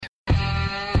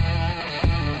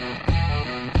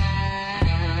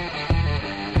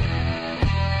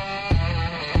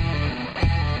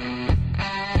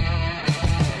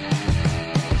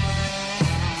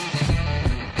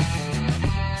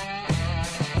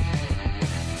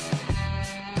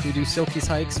who do Silky's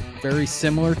hikes, very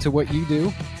similar to what you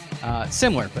do.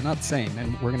 Similar, but not the same.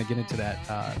 And we're going to get into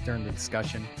that during the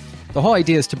discussion. The whole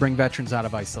idea is to bring veterans out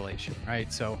of isolation,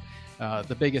 right? So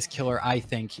the biggest killer, I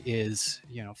think, is,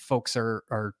 folks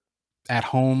are at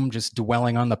home just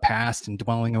dwelling on the past and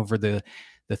dwelling over the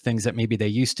things that maybe they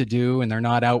used to do, and they're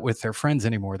not out with their friends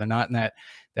anymore. They're not in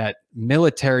that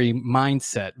military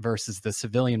mindset versus the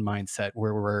civilian mindset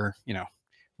where we're,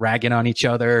 ragging on each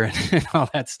other and all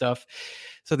that stuff.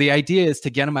 So the idea is to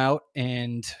get them out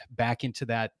and back into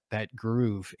that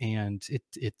groove. And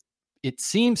it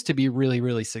seems to be really,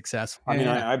 really successful. I mean,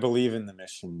 I believe in the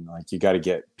mission. Like, you got to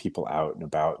get people out and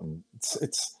about, and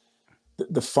it's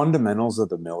the fundamentals of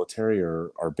the military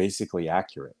are basically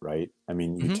accurate, right? I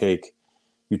mean,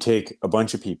 you take a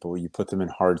bunch of people, you put them in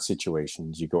hard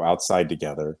situations, you go outside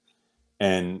together,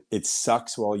 and it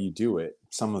sucks while you do it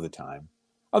some of the time.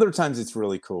 Other times it's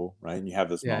really cool, right? And you have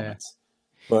those moments.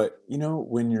 But,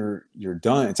 when you're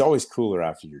done, it's always cooler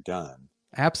after you're done.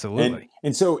 Absolutely.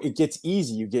 And so it gets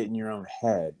easy. You get in your own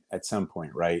head at some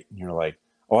point, right? And you're like,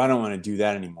 oh, I don't want to do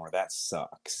that anymore. That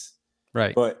sucks.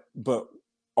 Right. But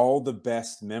all the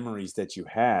best memories that you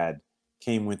had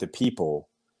came with the people.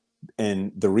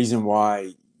 And the reason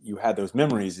why you had those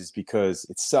memories is because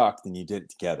it sucked and you did it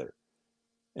together.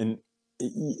 And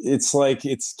it's like,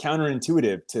 it's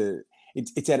counterintuitive to,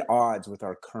 it's at odds with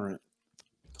our current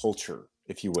culture,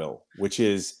 if you will, which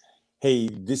is, hey,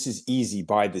 this is easy,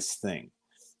 buy this thing.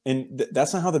 And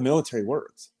that's not how the military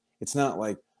works. It's not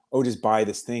like, oh, just buy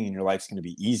this thing and your life's going to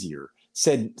be easier.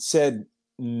 Said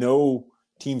no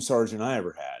team sergeant I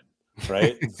ever had.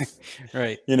 Right.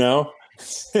 Right.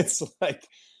 It's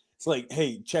like,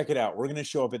 hey, check it out. We're going to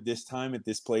show up at this time, at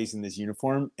this place, in this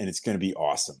uniform, and it's going to be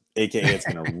awesome. AKA it's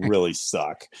going to really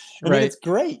suck. And then it's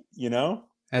great,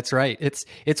 That's right.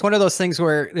 It's one of those things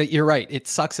where you're right. It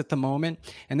sucks at the moment.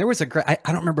 And there was I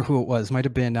don't remember who it was. Might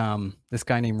have been this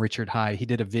guy named Richard High. He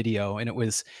did a video, and it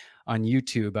was on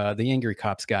YouTube, the Angry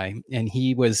Cops guy. And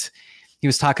he was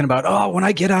talking about, oh, when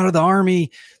I get out of the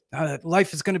Army,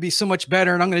 life is going to be so much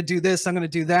better, and I'm going to do this, I'm going to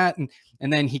do that.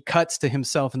 And then he cuts to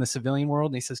himself in the civilian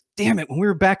world, and he says, damn it, when we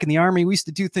were back in the Army, we used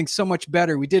to do things so much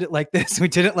better. We did it like this, we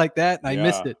did it like that, and I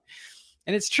missed it.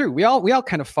 And it's true. We all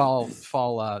kind of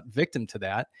fall victim to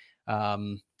that.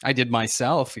 I did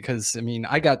myself, because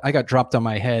I got dropped on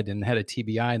my head and had a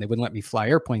TBI, and they wouldn't let me fly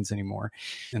airplanes anymore,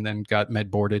 and then got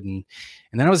med boarded, and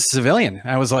then I was a civilian.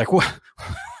 I was like,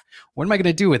 what am I going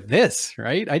to do with this?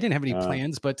 Right? I didn't have any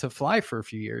plans but to fly for a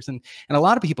few years, and a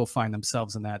lot of people find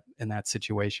themselves in that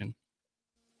situation.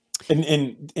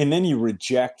 And then you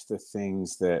reject the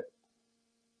things that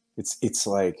it's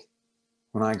like.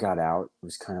 When I got out, it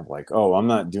was kind of like, oh, I'm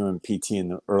not doing PT in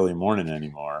the early morning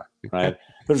anymore, right?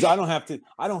 Because I don't have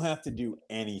to do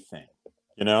anything,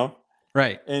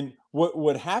 Right. And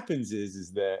what happens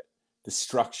is that the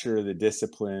structure, the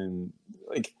discipline,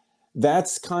 like,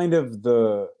 that's kind of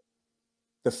the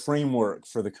framework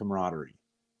for the camaraderie,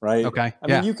 right? Okay. I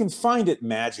mean, you can find it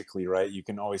magically, right? You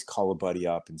can always call a buddy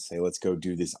up and say, let's go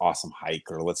do this awesome hike,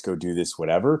 or let's go do this,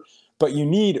 whatever. But you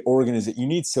need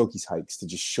Silky's hikes to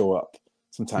just show up.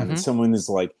 Sometimes and someone is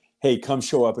like, hey, come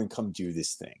show up and come do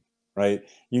this thing, right?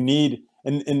 You need,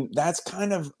 and that's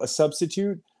kind of a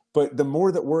substitute, but the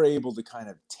more that we're able to kind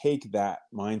of take that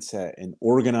mindset and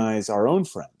organize our own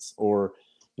friends, or,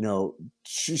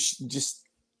 just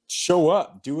show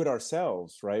up, do it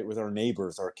ourselves, right? With our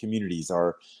neighbors, our communities,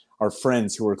 our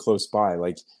friends who are close by,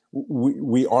 like,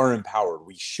 we are empowered.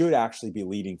 We should actually be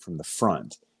leading from the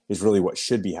front is really what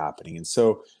should be happening. And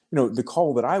so, the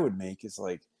call that I would make is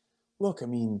like, look, I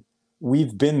mean,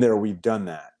 we've been there, we've done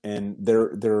that. And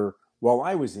while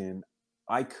I was in,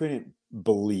 I couldn't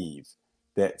believe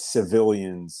that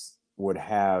civilians would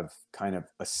have kind of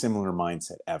a similar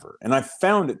mindset ever. And I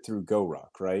found it through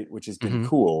GoRuck, right? Which has been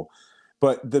cool.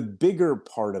 But the bigger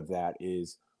part of that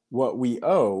is what we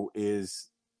owe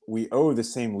the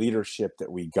same leadership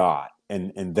that we got,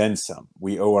 and then some.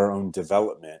 We owe our own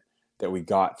development that we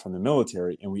got from the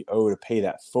military, and we owe to pay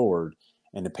that forward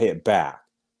and to pay it back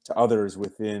to others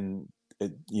within,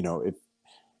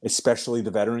 especially the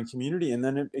veteran community, and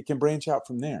then it can branch out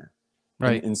from there.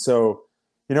 Right. And so,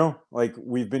 like,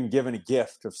 we've been given a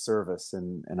gift of service,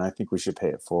 and I think we should pay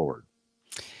it forward.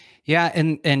 Yeah.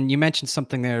 And you mentioned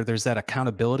something there. There's that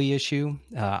accountability issue.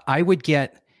 I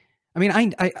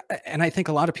think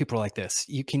a lot of people are like this.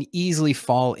 You can easily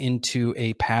fall into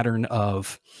a pattern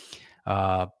of,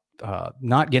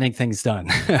 not getting things done,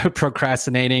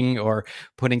 procrastinating or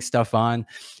putting stuff on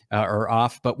or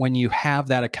off. But when you have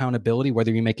that accountability,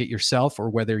 whether you make it yourself or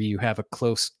whether you have a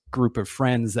close group of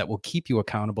friends that will keep you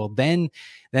accountable, then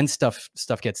stuff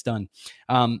gets done.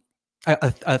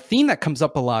 a theme that comes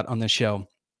up a lot on the show,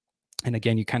 and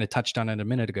again, you kind of touched on it a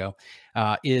minute ago,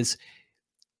 is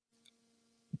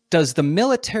does the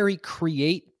military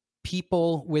create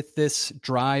people with this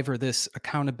drive or this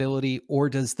accountability, or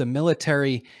does the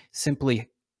military simply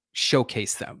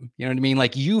showcase them? You know what I mean?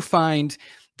 Like you find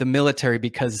the military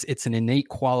because it's an innate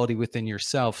quality within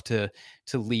yourself to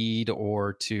lead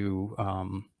or to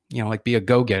like be a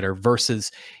go-getter,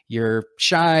 versus you're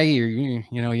shy, or you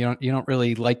don't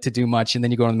really like to do much, and then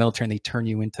you go in the military and they turn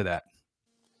you into that.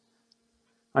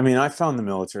 I mean, I found the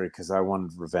military because I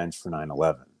wanted revenge for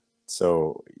 9/11.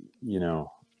 So, you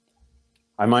know,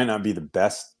 I might not be the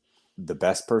best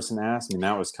person to ask. I mean,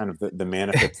 that was kind of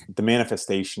the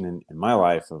manifestation in my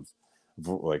life of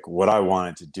like what I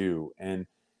wanted to do. And,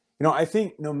 I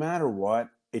think no matter what,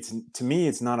 it's, to me,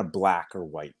 it's not a black or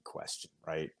white question,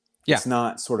 right? Yeah. It's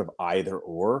not sort of either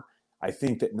or. I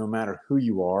think that no matter who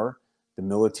you are, the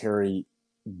military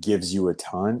gives you a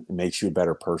ton. It makes you a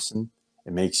better person.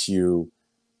 It makes you,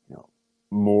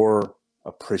 more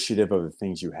appreciative of the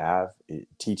things you have. It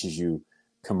teaches you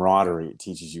camaraderie. It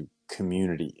teaches you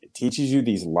community. It teaches you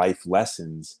these life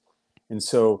lessons. And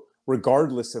so,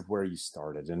 regardless of where you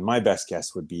started, and my best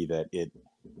guess would be that it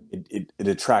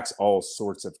attracts all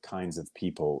sorts of kinds of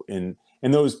people. And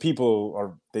those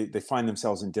people they find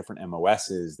themselves in different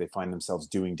MOSs. They find themselves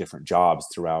doing different jobs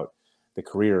throughout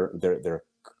their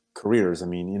careers. I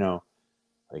mean,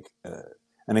 like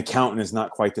an accountant is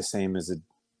not quite the same as a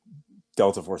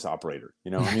Delta Force operator. I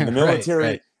mean, the military,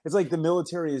 right. it's like the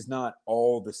military is not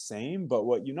all the same, but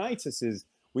what unites us is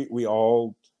we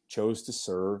all chose to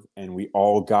serve, and we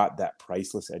all got that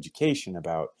priceless education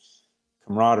about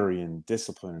camaraderie and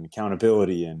discipline and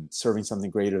accountability and serving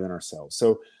something greater than ourselves.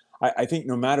 So I think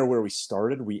no matter where we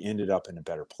started, we ended up in a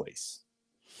better place.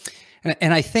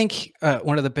 And I think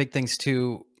one of the big things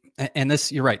too, and this,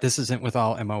 you're right, this isn't with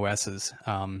all MOSs,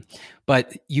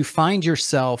 but you find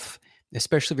yourself,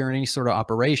 especially if you're in any sort of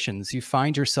operations, you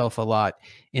find yourself a lot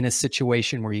in a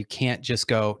situation where you can't just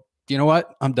go, you know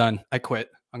what, I'm done, I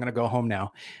quit, I'm going to go home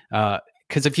now.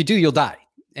 Because if you do, you'll die.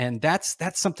 And that's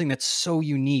something that's so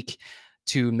unique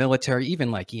to military,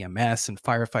 even like EMS and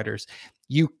firefighters.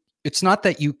 It's not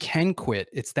that you can quit,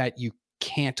 it's that you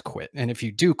can't quit. And if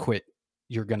you do quit,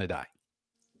 you're going to die.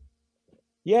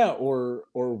 Yeah, or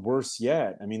worse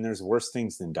yet. I mean, there's worse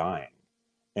things than dying.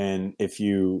 And if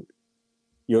you'll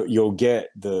get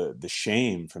the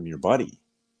shame from your buddy.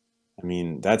 I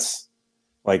mean, that's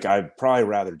like, I'd probably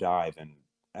rather die than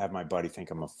have my buddy think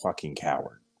I'm a fucking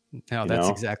coward, No, you that's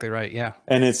know? exactly right. Yeah.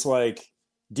 And it's like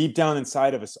deep down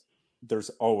inside of us, there's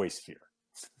always fear.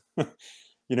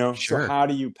 So Sure. how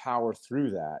do you power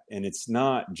through that? And it's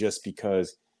not just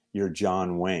because you're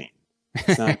John Wayne.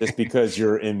 It's not just because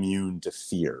you're immune to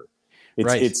fear. It's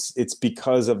Right. it's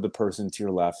because of the person to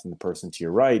your left and the person to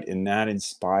your right, and that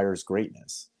inspires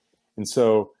greatness. And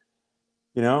so,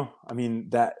 I mean,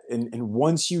 that, and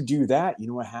once you do that, you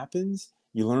know what happens?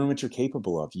 You learn what you're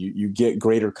capable of. You get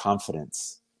greater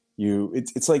confidence.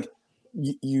 It's like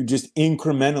you just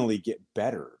incrementally get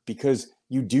better because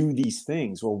you do these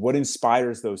things. Well, what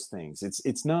inspires those things?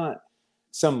 It's not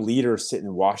some leader sitting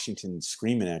in Washington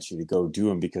screaming at you to go do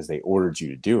them because they ordered you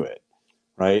to do it,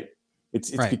 right?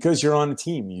 It's Right. because you're on a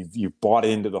team. You've bought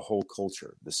into the whole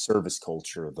culture, the service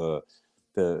culture,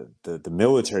 the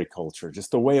military culture,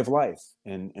 just the way of life,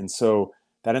 and so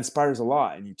that inspires a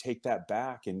lot. And you take that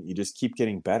back, and you just keep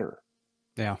getting better.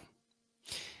 Yeah.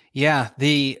 Yeah.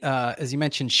 The as you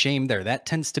mentioned, shame there, that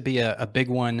tends to be a big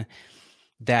one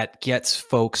that gets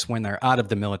folks when they're out of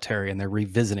the military and they're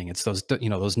revisiting. It's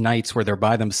those nights where they're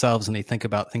by themselves and they think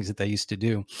about things that they used to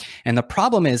do. And the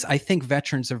problem is, I think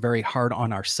veterans are very hard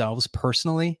on ourselves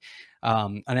personally.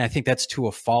 And I think that's to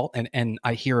a fault. And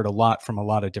I hear it a lot from a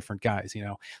lot of different guys.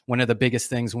 One of the biggest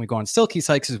things when we go on Silky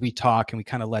Sykes is we talk and we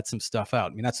kind of let some stuff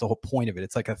out. I mean, that's the whole point of it.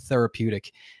 It's like a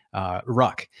therapeutic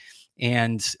ruck.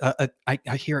 And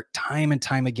I hear it time and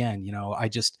time again.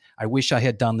 I wish I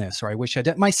had done this, or I wish I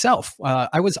did myself.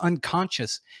 I was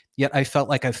unconscious, yet I felt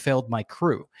like I failed my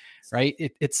crew. Right?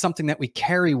 It's something that we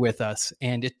carry with us,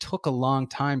 and it took a long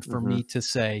time for me to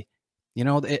say,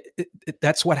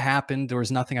 that's what happened. There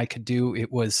was nothing I could do.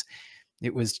 It was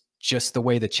just the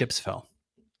way the chips fell.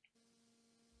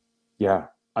 Yeah,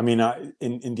 I mean,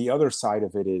 in the other side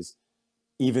of it is,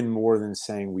 even more than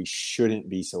saying we shouldn't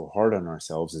be so hard on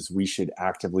ourselves, is we should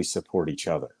actively support each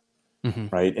other.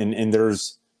 Mm-hmm. Right. And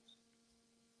there's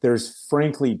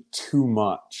frankly too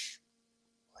much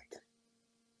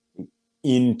like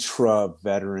intra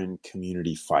veteran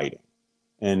community fighting.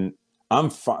 And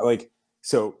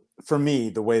so for me,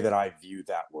 the way that I view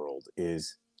that world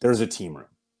is there's a team room.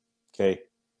 Okay.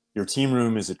 Your team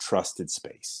room is a trusted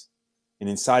space. And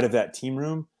inside of that team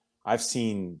room, I've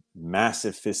seen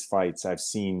massive fist fights. I've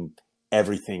seen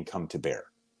everything come to bear.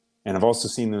 And I've also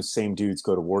seen those same dudes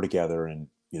go to war together, and,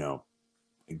 you know,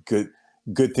 good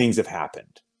things have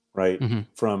happened, right? Mm-hmm.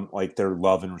 From like their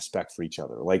love and respect for each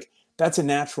other. Like, that's a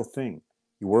natural thing.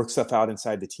 You work stuff out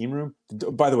inside the team room.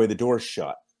 By the way, the door's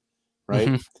shut, right?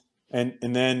 Mm-hmm.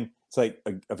 And then it's like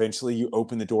eventually you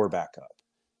open the door back up.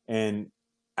 And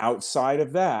outside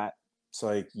of that, it's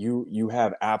like you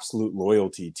have absolute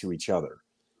loyalty to each other.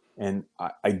 And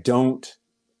I don't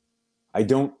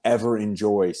ever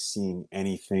enjoy seeing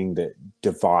anything that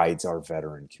divides our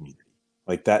veteran community.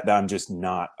 Like that I'm just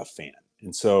not a fan.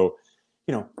 And so,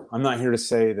 you know, I'm not here to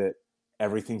say that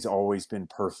everything's always been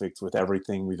perfect with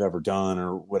everything we've ever done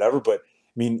or whatever, but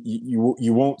I mean,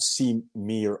 you won't see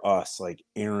me or us like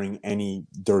airing any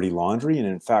dirty laundry. And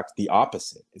in fact, the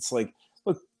opposite. It's like,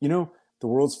 look, you know, the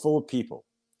world's full of people,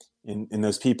 and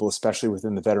those people, especially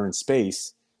within the veteran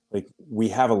space, like we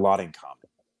have a lot in common.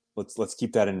 Let's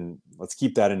keep that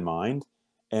in mind.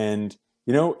 And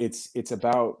you know, it's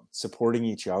about supporting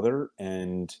each other,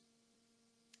 and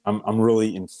I'm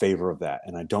really in favor of that.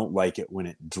 And I don't like it when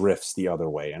it drifts the other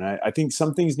way. And I think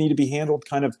some things need to be handled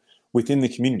kind of within the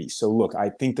community. So look, I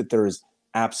think that there is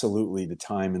absolutely the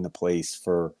time and the place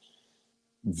for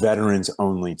veterans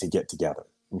only to get together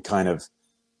and kind of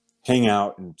hang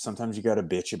out. And sometimes you got to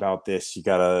bitch about this. You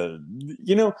got to,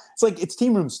 you know, it's like, it's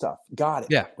team room stuff. Got it.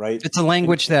 Yeah. Right. It's a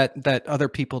language that other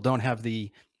people don't have the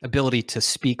ability to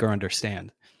speak or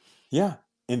understand. Yeah.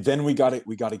 And then we got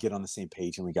to get on the same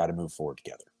page, and we got to move forward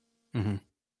together. Mm-hmm.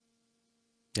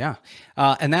 Yeah.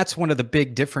 And that's one of the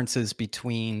big differences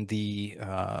between the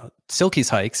Silkies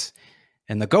hikes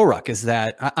and the GoRuck, is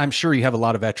that I'm sure you have a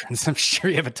lot of veterans. I'm sure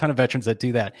you have a ton of veterans that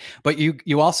do that, but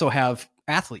you also have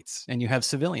athletes, and you have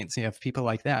civilians, you have people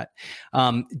like that.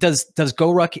 Does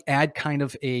GoRuck add kind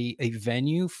of a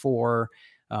venue for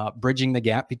bridging the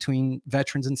gap between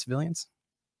veterans and civilians?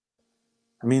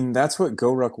 I mean, that's what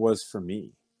GoRuck was for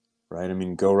me, right? I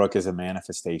mean, GoRuck is a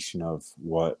manifestation of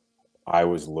what I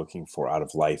was looking for out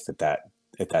of life at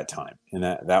that time. And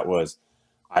that was,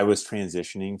 I was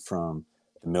transitioning from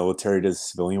the military to the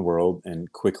civilian world,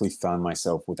 and quickly found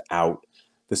myself without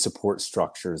the support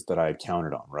structures that I had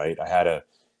counted on, right? I had a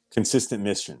consistent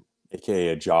mission, aka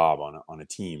a job on a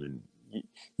team, and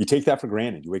you take that for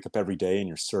granted. You wake up every day and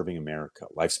you're serving America.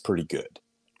 Life's pretty good,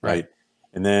 right?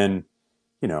 And then,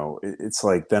 you know, it's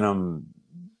like, then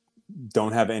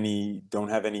don't have any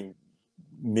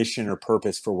mission or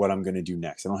purpose for what I'm going to do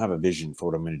next. I don't have a vision for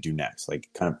what I'm going to do next. Like,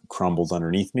 kind of crumbled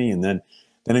underneath me. And then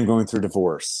I'm going through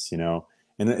divorce, you know,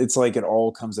 and it's like it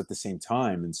all comes at the same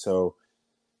time. And so,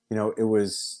 you know, it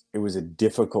was a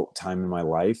difficult time in my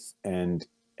life, and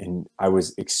I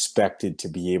was expected to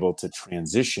be able to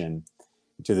transition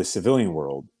to the civilian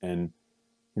world. And,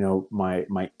 you know,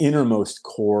 my innermost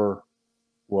core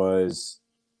was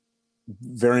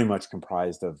very much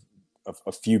comprised of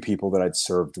a few people that I'd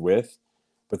served with,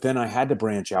 but then I had to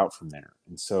branch out from there.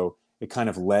 And so it kind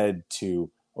of led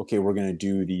to, okay, we're going to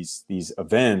do these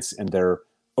events, and they're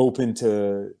open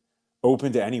to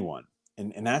anyone.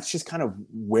 And that's just kind of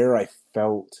where I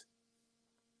felt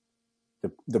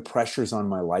the pressures on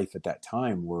my life at that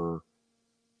time were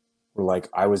like,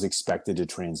 I was expected to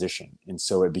transition. And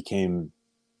so it became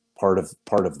part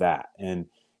of that. And,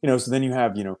 you know, so then you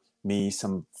have, you know, me,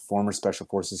 some former special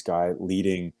forces guy,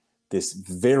 leading this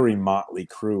very motley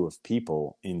crew of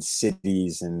people in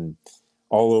cities and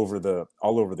all over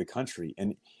the country.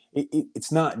 And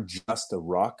it's not just a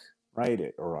ruck,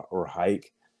 right? Or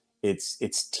hike.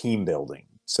 It's team building.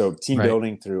 So team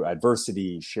building through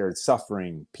adversity, shared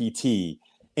suffering, PT,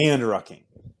 and rucking.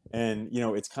 And, you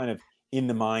know, it's kind of in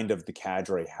the mind of the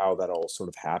cadre how that all sort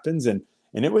of happens. And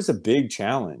it was a big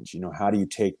challenge. You know, how do you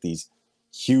take these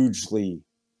hugely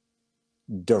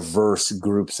diverse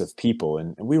groups of people?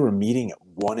 And we were meeting at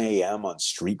 1 a.m. on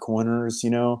street corners,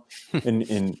 you know,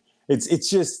 and it's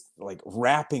just like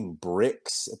wrapping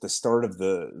bricks at the start of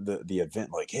the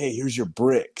event. Like, hey, here's your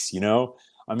bricks, you know?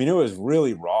 I mean, it was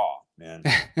really raw, man.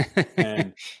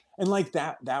 and like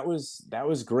that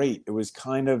was great. It was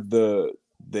kind of the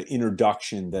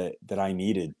introduction that I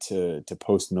needed to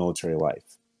post-military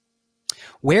life.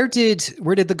 Where did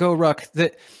the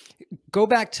GoRuck go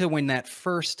back to when that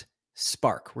first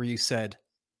spark where you said,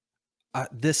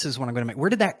 this is what I'm going to make? Where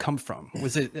did that come from?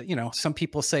 Was it, you know, some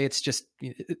people say it's just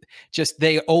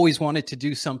they always wanted to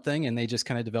do something and they just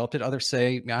kind of developed it. Others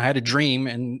say, I had a dream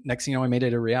and next thing you know, I made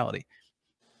it a reality.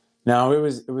 No, it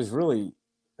was really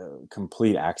a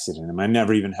complete accident. I mean, I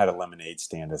never even had a lemonade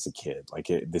stand as a kid. Like,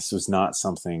 this was not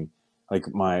something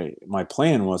like my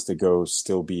plan was to go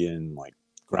still be in like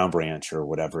Ground Branch or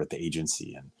whatever at the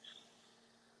agency.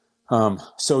 And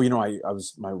so, you know,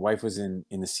 my wife was in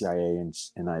the CIA,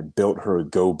 and I built her a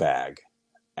go bag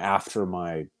after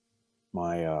my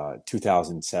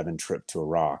 2007 trip to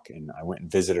Iraq, and I went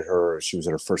and visited her. She was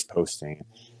at her first posting.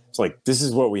 It's like, this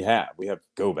is what we have. We have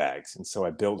go bags. And so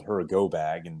I built her a go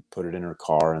bag and put it in her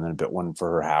car, and then I built one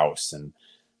for her house and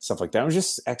stuff like that. It was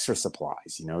just extra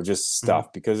supplies, you know, just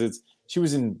stuff, because she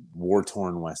was in war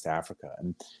torn West Africa.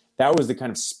 And that was the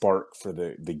kind of spark for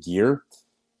the gear.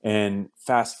 And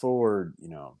fast forward, you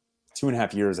know,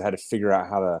 2.5 years, I had to figure out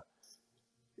how to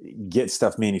get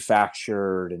stuff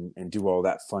manufactured and do all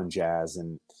that fun jazz.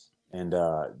 And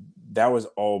that was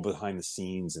all behind the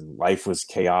scenes, and life was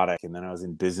chaotic. And then I was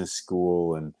in business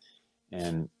school,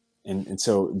 and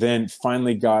so then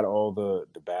finally got all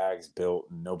the bags built,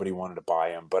 and nobody wanted to buy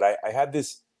them. But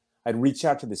I'd reach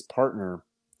out to this partner.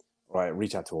 Well, I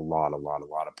reached out to a lot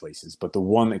of places, but the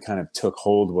one that kind of took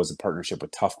hold was a partnership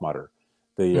with Tough Mudder,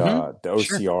 the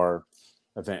OCR sure.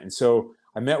 event. And so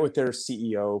I met with their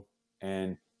CEO,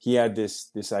 and he had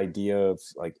this idea of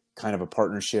like kind of a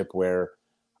partnership where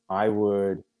I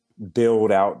would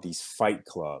build out these fight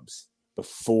clubs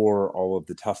before all of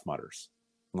the Tough Mudders.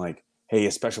 Like, hey,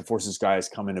 a special forces guy is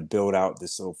coming to build out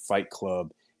this little fight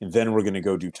club, and then we're going to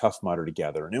go do Tough Mudder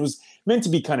together. And it was meant to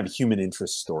be kind of a human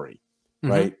interest story,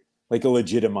 right? Like a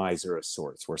legitimizer of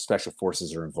sorts, where special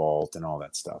forces are involved and all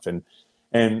that stuff.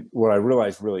 And what I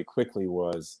realized really quickly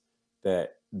was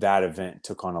that event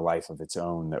took on a life of its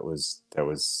own that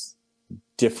was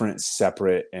different,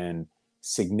 separate, and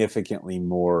significantly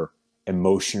more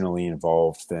emotionally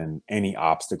involved than any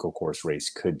obstacle course race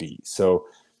could be. So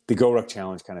the GoRuck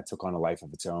Challenge kind of took on a life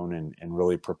of its own, and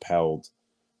really propelled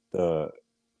the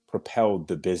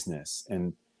business.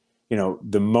 And, you know,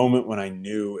 the moment when I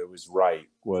knew it was right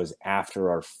was after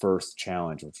our first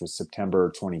challenge, which was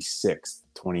September 26th,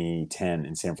 2010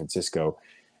 in San Francisco.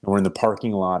 And we're in the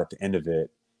parking lot at the end of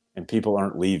it, and people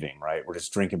aren't leaving, right? We're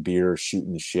just drinking beer,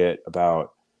 shooting the shit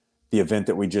about the event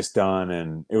that we just done.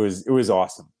 And it was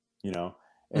awesome, you know?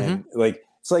 And like,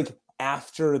 it's like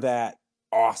after that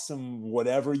awesome,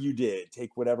 whatever you did,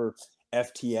 take whatever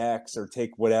FTX or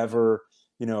take whatever,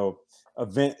 you know,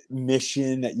 event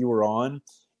mission that you were on,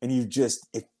 and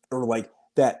or like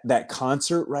that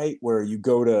concert, right? Where you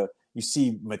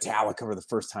see Metallica for the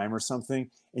first time or something,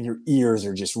 and your ears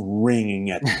are just ringing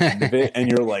at the end of it. And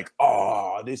you're like,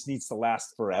 oh, this needs to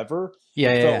last forever.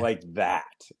 It felt like that.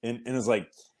 And it was like,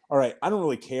 all right, I don't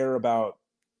really care about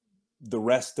the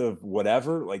rest of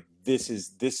whatever. Like, this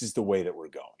is the way that we're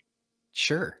going.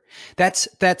 Sure. That's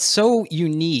so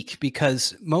unique,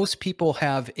 because most people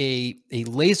have a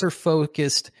laser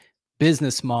focused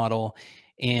business model,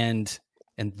 and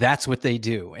that's what they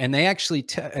do. And they actually,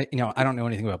 you know, I don't know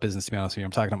anything about business, to be honest with you.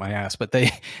 I'm talking about my ass, but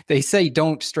they say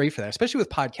don't stray for that, especially with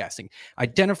podcasting.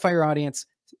 Identify your audience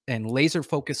and laser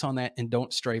focus on that, and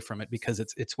don't stray from it, because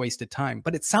it's wasted time.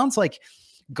 But it sounds like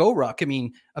GoRuck, I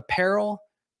mean, apparel,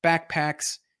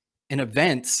 backpacks, and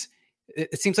events,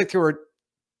 it seems like there were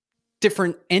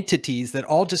different entities that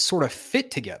all just sort of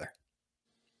fit together.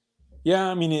 Yeah,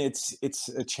 I mean, it's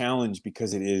a challenge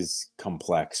because it is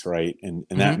complex, right? And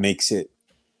that makes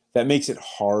it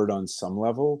hard on some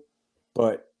level.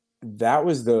 But that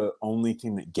was the only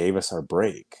thing that gave us our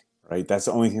break, right? That's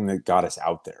the only thing that got us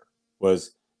out there,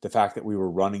 was the fact that we were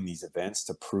running these events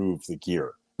to prove the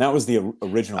gear. That was the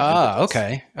original impetus.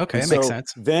 Okay, that so makes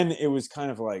sense. Then it was kind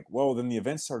of like, well, then the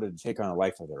events started to take on a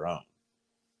life of their own,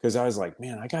 because I was like,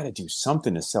 man, I got to do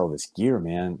something to sell this gear,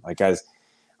 man. Like, I was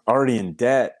already in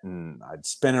debt, and I'd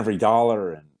spent every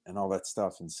dollar and all that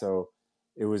stuff. And so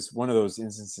it was one of those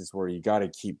instances where you got to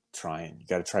keep trying. You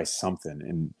got to try something.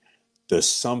 And the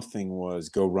something was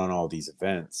go run all these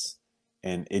events.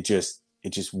 And it just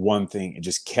one thing, it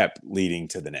just kept leading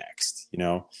to the next, you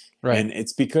know? Right. And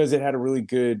it's because it had a really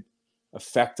good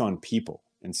effect on people.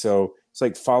 And so it's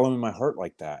like following my heart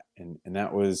like that. And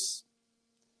that was,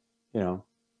 you know,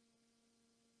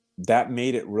 that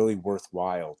made it really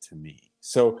worthwhile to me.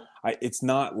 So it's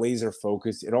not laser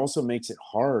focused. It also makes it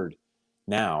hard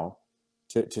now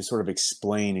to sort of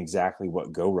explain exactly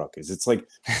what GoRuck is. It's like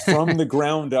from the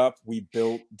ground up, we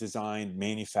built, designed,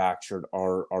 manufactured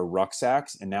our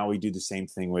rucksacks. And now we do the same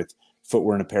thing with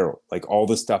footwear and apparel, like all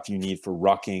the stuff you need for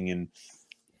rucking and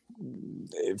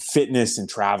fitness and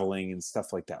traveling and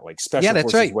stuff like that, like special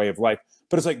forces way of life.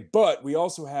 But it's like, but we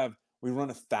also we run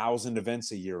 1,000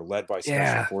 events a year led by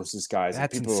special forces guys. And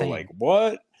people are like,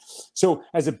 what? So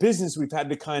as a business, we've had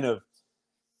to kind of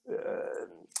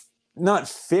not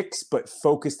fix, but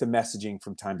focus the messaging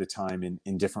from time to time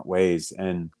in different ways.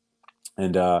 And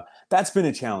And that's been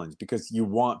a challenge because you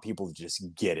want people to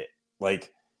just get it.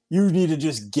 Like, you need to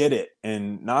just get it.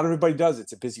 And not everybody does.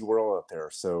 It's a busy world out there.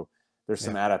 So there's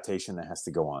some Yeah. adaptation that has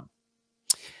to go on.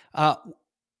 Uh,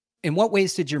 in what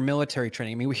ways did your military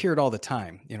training? I mean, we hear it all the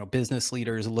time. You know, business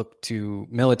leaders look to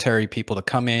military people to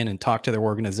come in and talk to their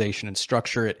organization and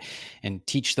structure it and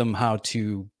teach them how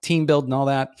to team build and all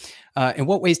that. In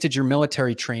what ways did your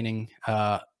military training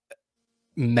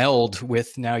meld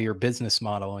with now your business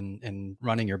model and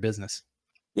running your business?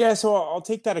 Yeah, so I'll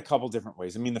take that a couple different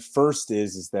ways. I mean, the first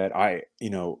is that I,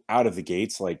 out of the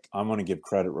gates, like, I'm going to give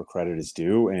credit where credit is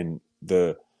due, and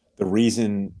the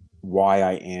reason why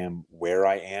I am where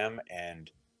I am, and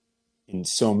in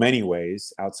so many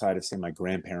ways, outside of say my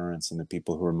grandparents and the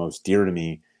people who are most dear to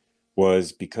me,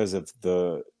 was because of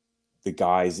the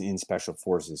guys in special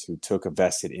forces who took a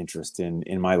vested interest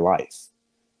in my life,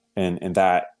 and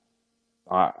that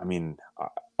I mean,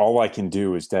 all I can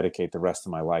do is dedicate the rest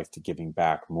of my life to giving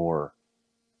back more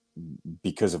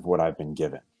because of what I've been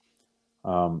given.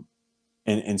 Um,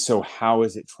 and so how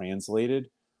is it translated?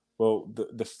 Well,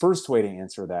 the first way to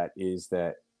answer that is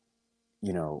that,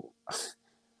 you know,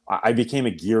 I became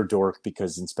a gear dork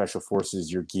because in special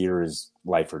forces, your gear is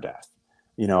life or death.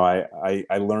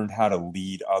 I learned how to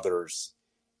lead others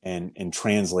and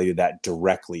translated that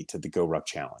directly to the GoRuck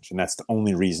challenge. And that's the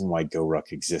only reason why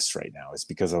GoRuck exists right now, is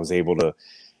because I was able to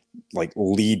like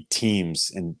lead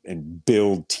teams and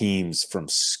build teams from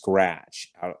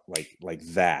scratch out like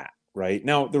that. Right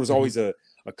now, there was Mhm. always a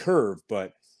curve,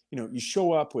 but you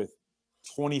show up with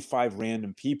 25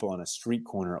 random people on a street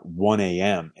corner at 1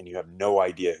 a.m. and you have no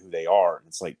idea who they are. And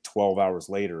it's like 12 hours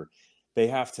later, they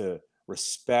have to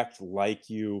respect, like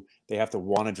you, they have to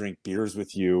want to drink beers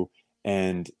with you.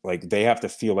 And like, they have to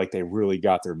feel like they really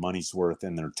got their money's worth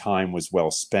and their time was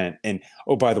well spent. And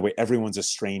oh, by the way, everyone's a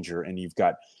stranger, and you've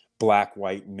got black,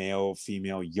 white, male,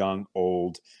 female, young,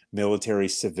 old, military,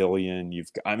 civilian.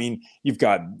 You've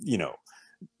got,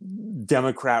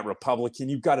 Democrat, Republican,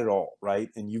 you've got it all, right?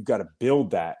 And you've got to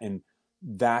build that. And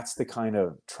that's the kind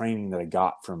of training that I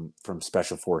got from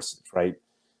special forces, right?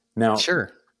 Now,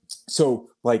 Sure. so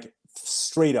like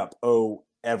straight up owe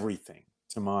everything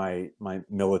to my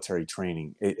military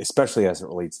training, especially as it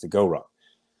relates to GoRuck.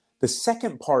 The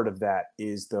second part of that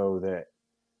is though that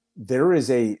there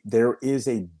is a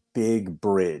big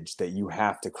bridge that you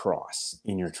have to cross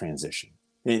in your transition.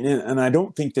 And I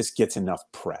don't think this gets enough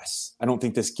press. I don't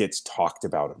think this gets talked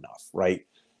about enough, right?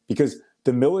 Because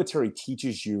the military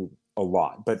teaches you a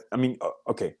lot. But I mean,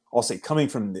 okay, I'll say coming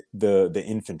from the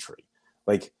infantry,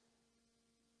 like,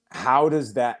 how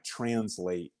does that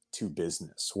translate to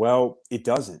business? Well, it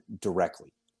doesn't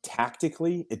directly.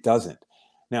 Tactically, it doesn't.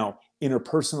 Now,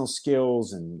 interpersonal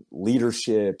skills and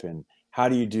leadership and how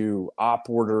do you do op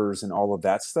orders and all of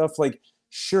that stuff, like,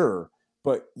 sure,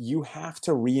 but you have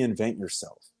to reinvent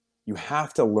yourself. You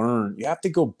have to learn, you have to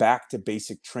go back to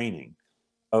basic training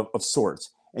of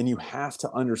sorts. And you have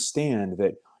to understand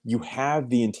that you have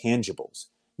the intangibles,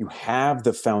 you have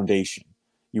the foundation,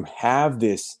 you have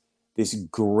this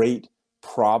great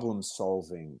problem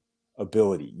solving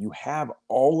ability. You have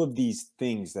all of these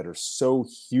things that are so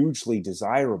hugely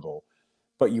desirable,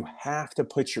 but you have to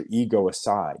put your ego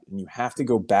aside and you have to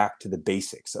go back to the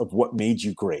basics of what made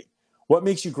you great. What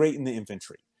makes you great in the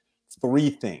infantry?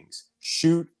 Three things: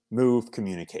 shoot, move,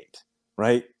 communicate,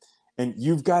 right? And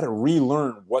you've got to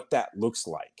relearn what that looks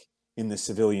like in the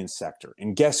civilian sector.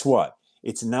 And guess what?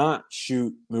 It's not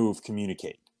shoot, move,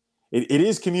 communicate. It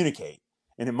is communicate,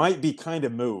 and it might be kind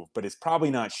of move, but it's probably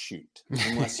not shoot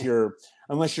unless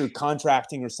you're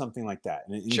contracting or something like that.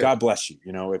 And Sure. God bless you,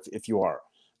 if you are.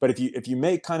 But if you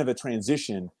make kind of a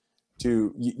transition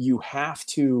to you have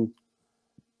to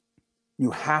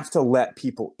let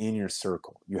people in your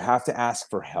circle. You have to ask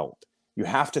for help. You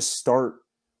have to start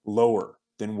lower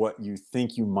than what you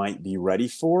think you might be ready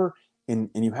for.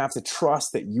 And you have to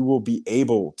trust that you will be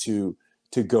able to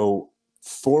go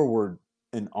forward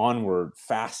and onward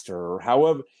faster, or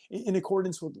however, in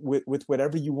accordance with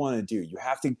whatever you want to do. You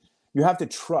have to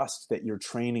trust that your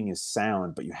training is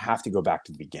sound, but you have to go back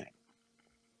to the beginning.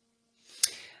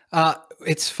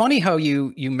 It's funny how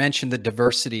you mentioned the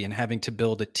diversity and having to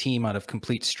build a team out of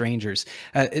complete strangers.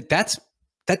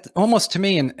 That almost to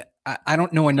me, and I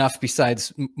don't know enough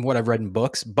besides what I've read in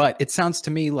books, but it sounds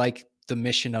to me like the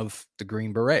mission of the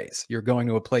Green Berets. You're going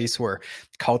to a place where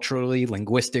culturally,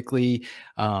 linguistically,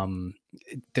 um,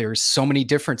 there's so many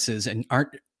differences, and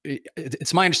aren't.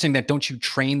 It's my understanding that don't you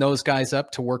train those guys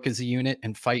up to work as a unit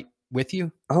and fight with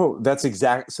you? Oh, that's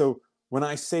exact. So when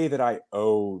I say that I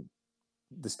owe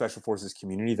the special forces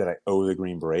community, that I owe the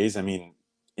Green Berets, I mean,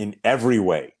 in every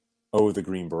way, owe the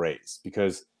Green Berets,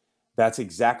 because That's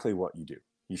exactly what you do.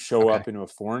 You show Okay. up into a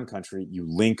foreign country, you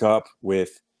link up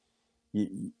with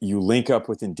you link up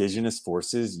with indigenous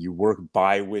forces, you work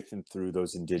by, with, and through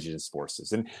those indigenous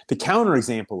forces. And the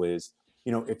counterexample is,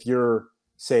 if you're,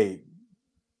 say,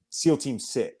 SEAL Team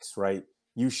 6, right?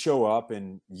 You show up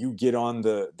and you get on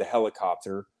the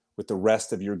helicopter with the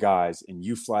rest of your guys and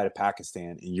you fly to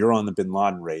Pakistan and you're on the Bin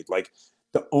Laden raid. Like,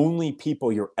 the only people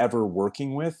you're ever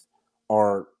working with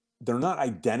are, they're not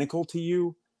identical to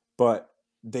you, but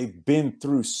they've been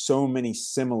through so many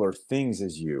similar things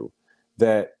as you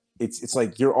that it's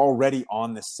like you're already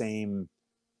on the same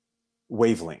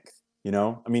wavelength. I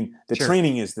mean, the Sure.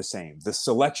 training is the same, the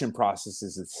selection process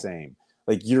is the same,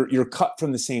 like you're cut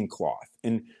from the same cloth.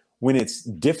 And when it's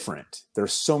different,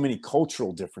 there's so many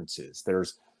cultural differences,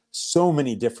 there's so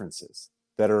many differences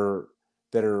that are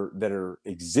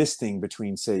existing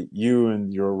between, say, you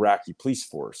and your Iraqi police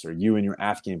force or you and your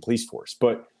Afghan police force.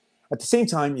 But at the same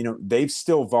time, they've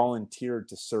still volunteered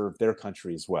to serve their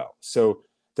country as well. So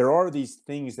there are these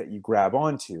things that you grab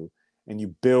onto and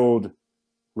you build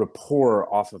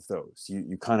rapport off of those.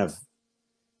 You kind of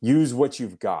use what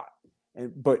you've got.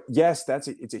 But yes,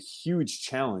 it's a huge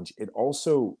challenge. It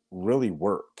also really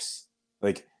works.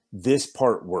 Like, this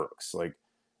part works. Like,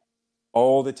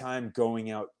 all the time going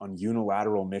out on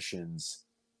unilateral missions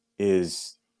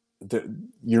is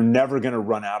you're never going to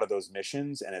run out of those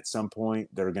missions. And at some point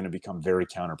they're going to become very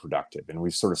counterproductive. And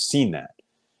we've sort of seen that.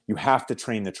 You have to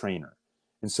train the trainer.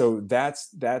 And so that's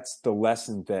the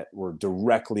lesson that were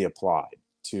directly applied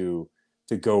to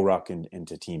GoRuck and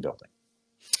to team building.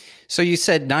 So you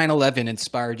said 9/11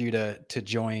 inspired you to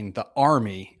join the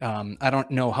Army. I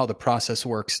don't know how the process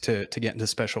works to get into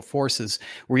Special Forces.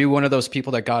 Were you one of those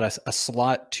people that got a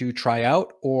slot to try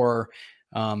out, or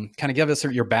kind of give us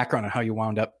your background on how you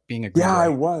wound up being a Green Yeah, I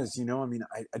Beret? was. I mean,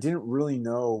 I didn't really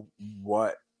know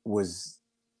what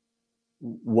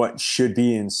should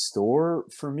be in store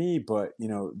for me, but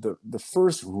the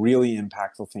first really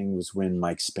impactful thing was when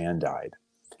Mike Spann died.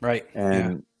 Right. Yeah.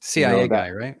 And CIA that, guy,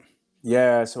 right?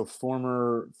 yeah, so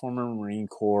former Marine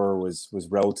Corps, was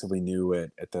relatively new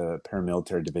at the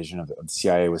paramilitary division of the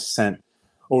CIA, was sent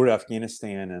over to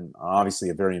Afghanistan, and obviously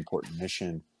a very important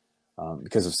mission,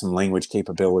 because of some language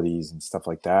capabilities and stuff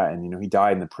like that. And he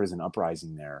died in the prison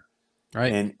uprising there,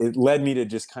 Right. and it led me to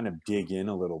just kind of dig in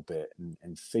a little bit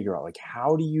and figure out, like,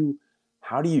 how do you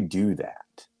do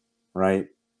that, right?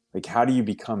 Like, how do you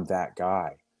become that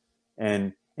guy?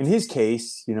 And in his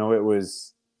case, it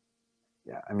was,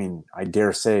 yeah, I mean, I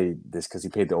dare say this because he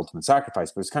paid the ultimate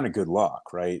sacrifice, but it's kind of good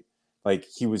luck, right? Like,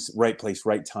 he was right place,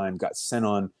 right time, got sent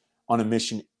on a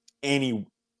mission.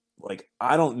 Like,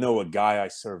 I don't know a guy I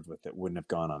served with that wouldn't have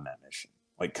gone on that mission.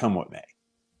 Like, come what may,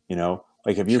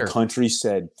 like, if your Sure. country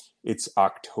said it's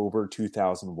October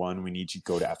 2001, we need you to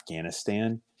go to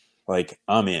Afghanistan, like,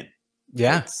 I'm in,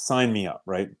 Yeah. like, sign me up,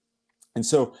 right? And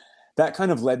so that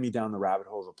kind of led me down the rabbit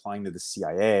hole of applying to the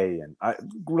CIA. And I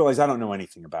realized I don't know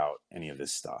anything about any of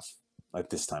this stuff at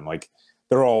this time. Like,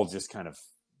 they're all just kind of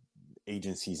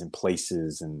agencies and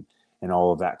places and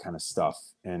all of that kind of stuff.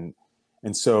 And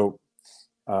so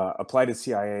applied to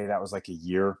CIA. That was like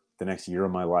the next year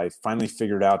of my life. Finally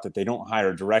figured out that they don't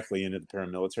hire directly into the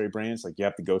paramilitary branch. Like, you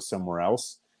have to go somewhere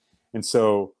else. And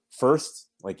so first,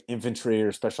 like, infantry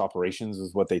or special operations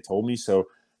is what they told me. So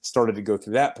started to go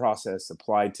through that process,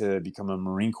 applied to become a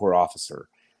Marine Corps officer.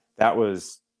 That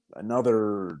was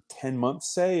another 10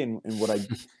 months, say. And what I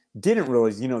didn't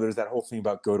realize, there's that whole thing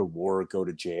about go to war, go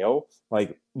to jail.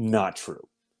 Like, not true,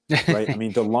 right? I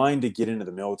mean, the line to get into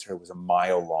the military was a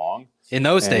mile long. In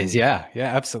those days, And yeah.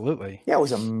 Yeah, absolutely. yeah, it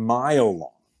was a mile long.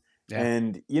 Yeah.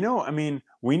 And, I mean,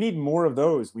 we need more of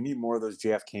those. We need more of those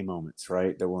JFK moments,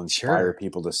 right? That will inspire Sure.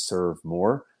 people to serve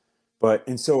more.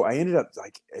 And so I ended up,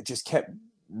 like, I just kept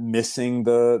missing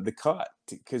the cut,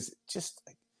 because just,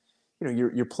 like,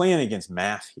 you're playing against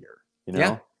math here,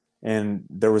 Yeah. and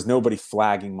there was nobody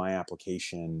flagging my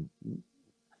application.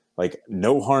 Like,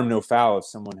 no harm, no foul if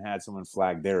someone had someone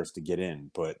flag theirs to get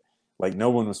in, but, like, no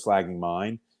one was flagging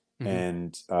mine. Mhm.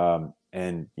 And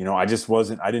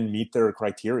I didn't meet their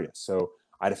criteria. So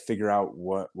I had to figure out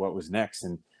what was next.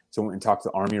 And so I went and talked to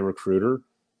the Army recruiter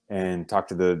and talked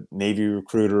to the Navy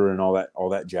recruiter and all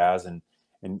that jazz. And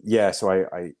yeah, so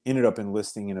I ended up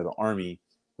enlisting into the Army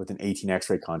with an 18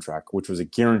 X-ray contract, which was a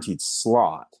guaranteed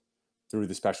slot through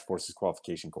the Special Forces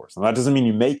qualification course. Now, that doesn't mean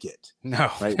you make it,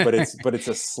 No. right? But it's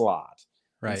a slot.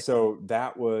 And Right. so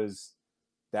that was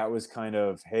kind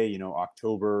of, hey,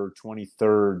 October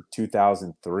 23rd,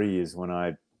 2003 is when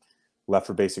I left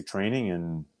for basic training.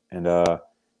 And a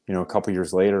few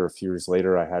years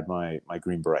later, I had my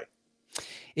Green Beret.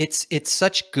 It's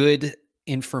such good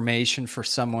information for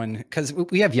someone, because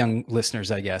we have young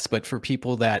listeners, I guess, but for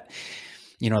people that,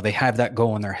 they have that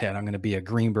goal in their head. I'm going to be a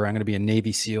Green Beret. I'm going to be a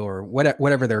Navy SEAL, or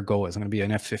whatever their goal is. I'm going to be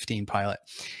an F-15 pilot.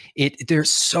 There's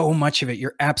so much of it.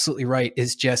 You're absolutely right.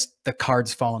 Is just the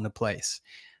cards fall into place.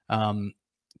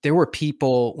 There were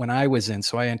people when I was in,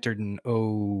 so I entered in, I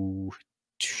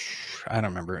don't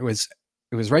remember. It was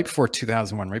right before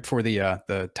 2001, right before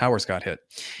the towers got hit.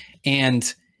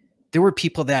 And there were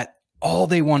people that all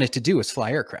they wanted to do was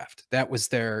fly aircraft. That was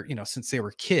their, since they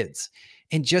were kids.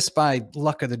 And just by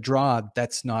luck of the draw,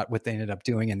 that's not what they ended up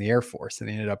doing in the Air Force. And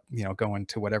they ended up, going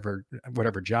to whatever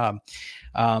job.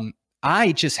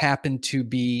 I just happened to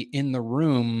be in the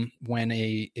room when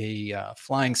a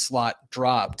flying slot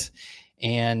dropped,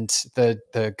 and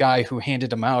the guy who handed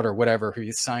them out or whatever, who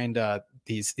signed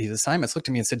these assignments, looked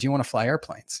at me and said, "Do you want to fly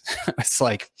airplanes?" It's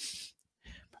like,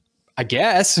 I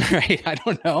guess, right? I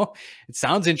don't know. It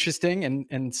sounds interesting,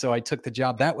 and so I took the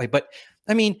job that way. But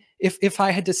I mean, if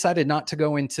I had decided not to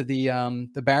go into the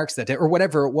barracks that day or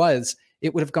whatever it was,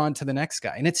 it would have gone to the next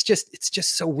guy. And it's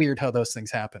just so weird how those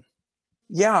things happen.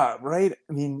 Yeah, right.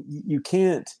 I mean, you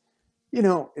can't.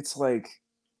 It's like,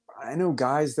 I know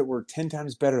guys that were 10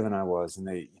 times better than I was, and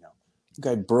the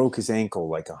guy broke his ankle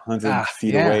like 100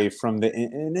 feet away from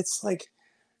and it's like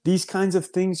these kinds of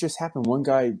things just happen. One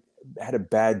guy had a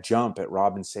bad jump at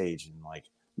Robin Sage and like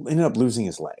ended up losing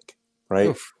his leg, right?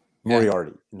 Oof.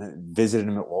 Moriarty, and I visited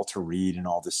him at Walter Reed and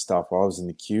all this stuff while I was in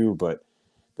the queue. But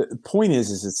the point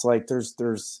is it's like there's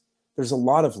a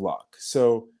lot of luck.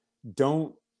 So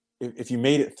if you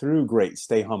made it through, great,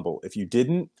 stay humble. If you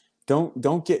didn't,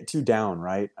 don't get too down,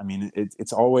 right? I mean,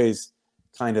 it's always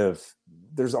kind of,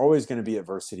 there's always going to be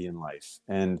adversity in life.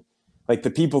 And like the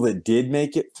people that did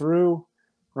make it through,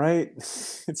 right?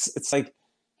 It's like,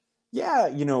 yeah,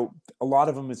 a lot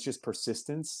of them, it's just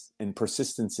persistence, and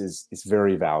persistence is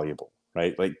very valuable,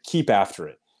 right? Like keep after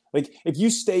it. Like if you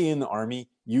stay in the Army,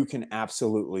 you can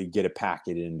absolutely get a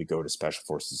packet in to go to Special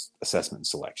Forces assessment and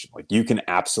selection. Like you can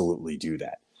absolutely do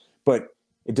that. But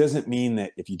it doesn't mean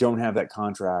that if you don't have that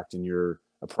contract and you're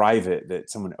a private, that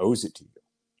someone owes it to you.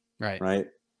 Right. Right.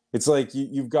 It's like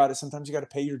you've got to, sometimes you got to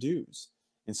pay your dues.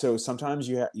 And so sometimes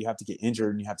you have to get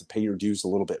injured and you have to pay your dues a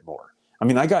little bit more. I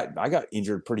mean, I got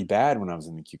injured pretty bad when I was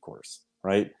in the Q course,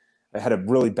 right? I had a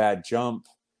really bad jump,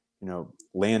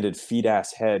 landed feet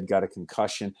ass head, got a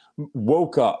concussion,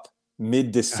 woke up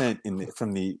mid descent with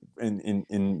the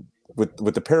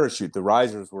parachute. The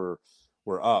risers were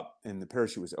up and the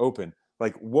parachute was open.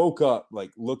 Like woke up, like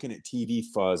looking at TV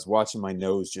fuzz, watching my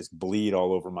nose just bleed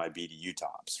all over my BDU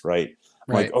tops. Right.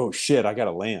 I'm like, oh shit, I got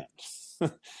to land,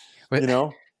 And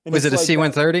was it a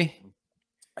C-130?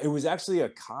 It was actually a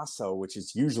Casa, which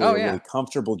is usually a really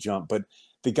comfortable jump. But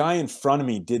the guy in front of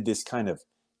me did this kind of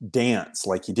dance,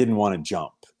 like he didn't want to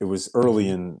jump. It was early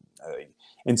and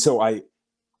so I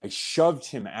shoved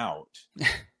him out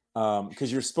because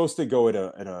you're supposed to go at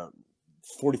a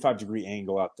 45-degree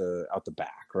angle out the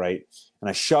back, right? And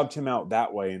I shoved him out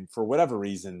that way, and for whatever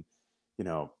reason,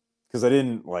 because I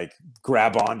didn't like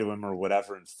grab onto him or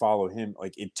whatever and follow him,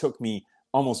 like it took me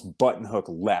almost button hook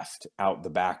left out the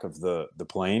back of the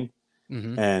plane,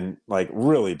 and like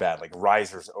really bad, like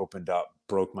risers opened up,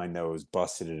 broke my nose,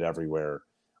 busted it everywhere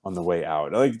on the way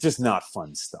out. Like just not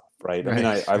fun stuff, right? I mean,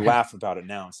 I laugh about it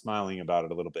now, I'm smiling about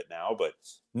it a little bit now, but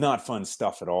not fun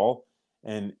stuff at all.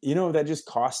 And that just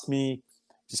cost me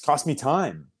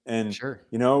time. And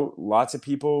lots of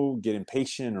people get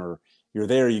impatient, or you're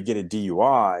there, you get a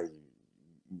DUI,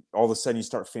 all of a sudden you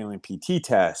start failing PT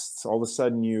tests, all of a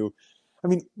sudden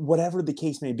whatever the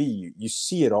case may be, you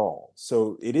see it all.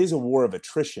 So it is a war of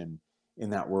attrition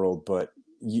in that world, but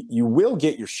you will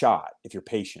get your shot if you're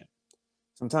patient.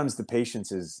 Sometimes the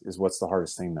patience is what's the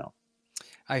hardest thing, though.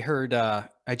 I heard,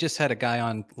 I just had a guy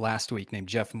on last week named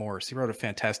Jeff Morris. He wrote a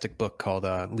fantastic book called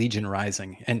Legion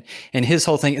Rising. And his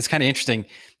whole thing is kind of interesting.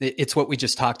 It's what we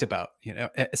just talked about.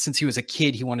 Since he was a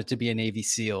kid, he wanted to be a Navy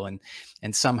SEAL.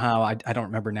 And somehow, I don't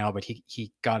remember now, but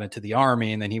he got into the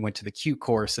Army, and then he went to the Q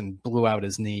course and blew out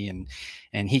his knee. And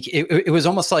it was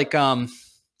almost like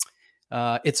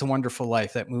It's a Wonderful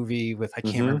Life, that movie with, I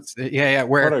can't remember. Yeah.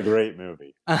 What a great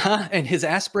movie. And his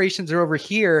aspirations are over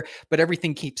here, but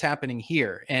everything keeps happening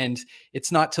here. And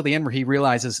it's not till the end where he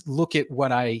realizes, look at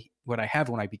what I have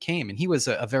when I became. And he was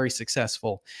a very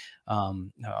successful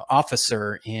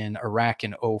officer in Iraq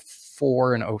in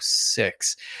 2004 and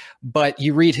 2006. But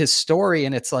you read his story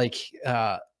and it's like,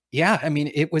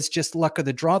 it was just luck of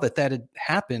the draw that had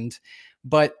happened.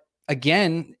 But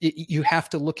again, you have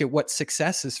to look at what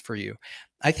success is for you.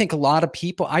 I think a lot of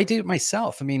people, I did it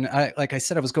myself. I mean, like I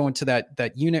said, I was going to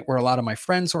that unit where a lot of my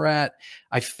friends were at.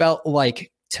 I felt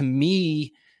like to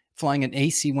me, flying an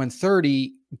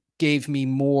AC-130 gave me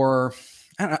more.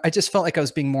 I just felt like I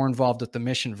was being more involved with the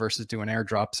mission versus doing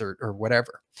airdrops or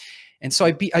whatever. And so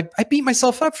I beat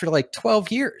myself up for like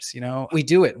 12 years. We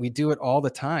do it all the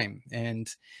time. And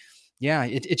yeah,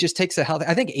 it just takes a health.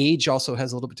 I think age also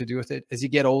has a little bit to do with it. As you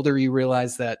get older, you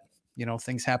realize that,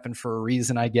 things happen for a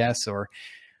reason, I guess, or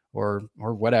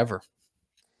whatever.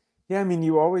 Yeah. I mean,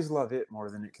 you always love it more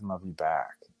than it can love you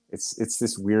back. It's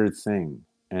this weird thing.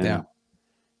 And,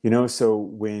 so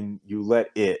when you let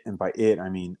it, and by it, I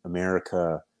mean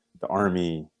America, the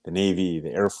Army, the Navy,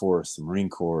 the Air Force, the Marine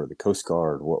Corps, the Coast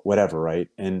Guard, whatever, right?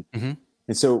 And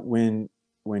so when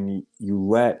you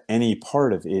let any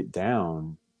part of it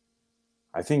down,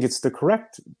 I think it's the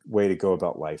correct way to go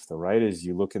about life, though, right? Is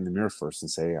you look in the mirror first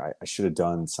and say, I should have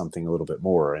done something a little bit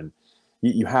more, and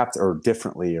you have to, or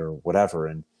differently, or whatever.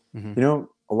 And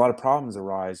a lot of problems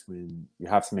arise when you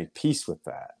have to make peace with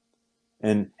that.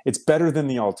 And it's better than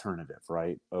the alternative,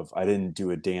 right? Of I didn't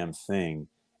do a damn thing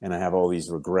and I have all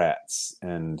these regrets.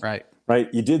 And right,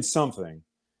 you did something.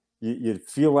 You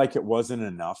feel like it wasn't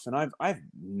enough. And I've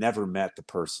never met the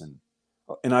person,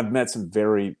 and I've met some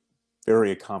very,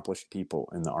 very accomplished people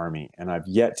in the Army, and I've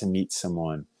yet to meet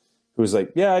someone who was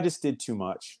like, yeah, I just did too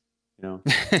much.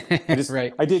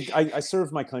 I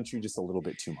served my country just a little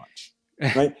bit too much.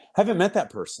 Right? Haven't met that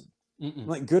person. I'm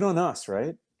like, good on us,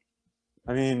 right?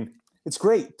 I mean, it's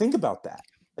great. Think about that.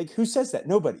 Like, who says that?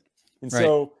 Nobody. And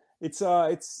so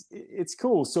it's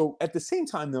cool. So at the same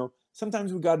time, though,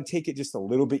 sometimes we got to take it just a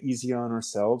little bit easier on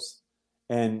ourselves,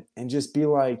 and just be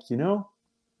like,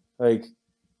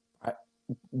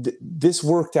 this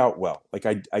worked out well. Like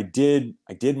I did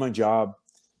my job.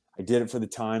 I did it for the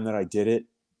time that I did it,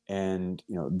 and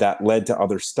that led to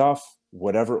other stuff.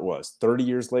 Whatever it was, 30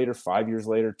 years later, 5 years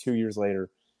later, 2 years later,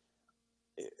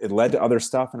 it led to other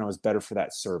stuff, and I was better for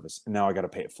that service. And now I got to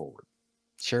pay it forward.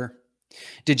 Sure.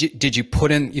 Did you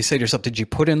put in, you say to yourself, did you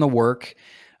put in the work?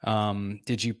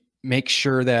 Did you make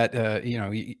sure that,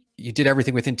 you did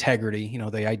everything with integrity,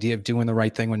 the idea of doing the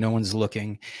right thing when no one's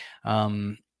looking.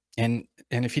 And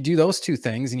if you do those two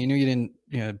things, and you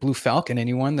didn't, Blue Falcon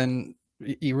anyone, then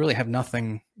you really have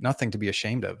nothing to be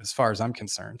ashamed of, as far as I'm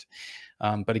concerned.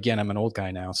 But again, I'm an old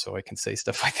guy now, so I can say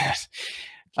stuff like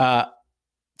that.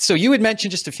 So you had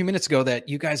mentioned just a few minutes ago that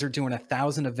you guys are doing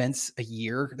 1,000 events a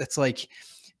year. That's like,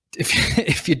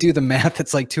 if you do the math,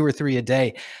 it's like 2 or 3 a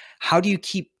day. How do you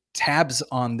keep tabs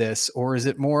on this? Or is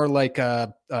it more like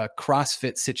a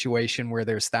CrossFit situation where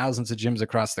there's thousands of gyms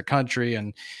across the country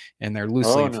and they're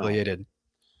loosely affiliated?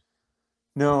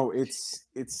 No, it's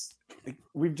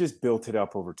we've just built it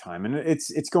up over time, and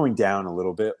it's going down a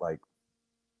little bit, like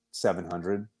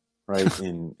 700, right?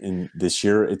 in this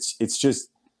year, it's just,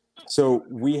 so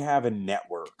we have a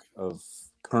network of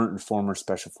current and former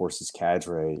Special Forces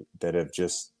cadre that have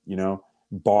just,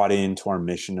 bought into our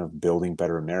mission of building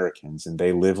better Americans, and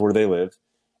they live where they live.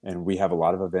 And we have a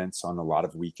lot of events on a lot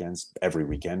of weekends, every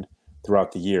weekend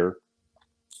throughout the year.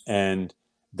 And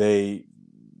they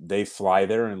fly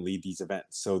there and lead these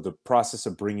events. So the process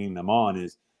of bringing them on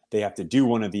is they have to do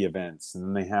one of the events, and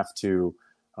then they have to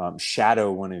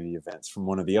shadow one of the events from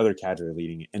one of the other cadre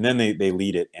leading it, and then they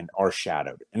lead it and are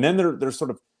shadowed, and then they're sort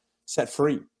of set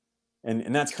free,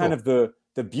 and that's kind of the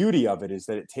beauty of it, is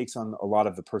that it takes on a lot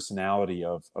of the personality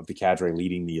of the cadre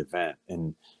leading the event,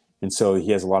 and so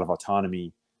he has a lot of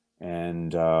autonomy,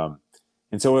 and so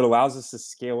it allows us to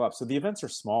scale up. So the events are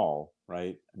small,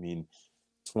 right? I mean,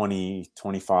 20,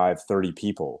 25, 30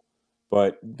 people,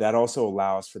 but that also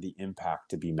allows for the impact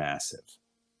to be massive.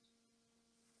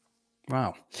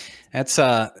 Wow. That's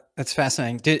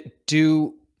fascinating.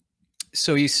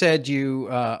 So you said hold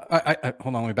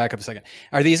on, let me back up a second.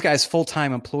 Are these guys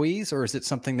full-time employees, or is it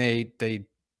something they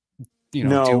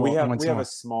no, do? We have a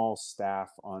small staff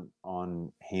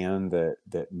on hand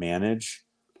that manage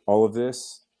all of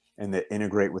this and that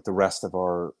integrate with the rest of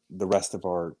our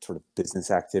sort of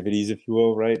business activities, if you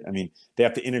will, right? I mean, they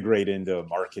have to integrate into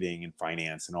marketing and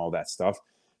finance and all that stuff.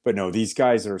 But no, these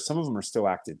guys some of them are still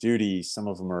active duty, some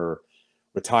of them are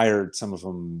retired, some of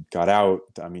them got out.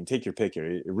 I mean, take your pick.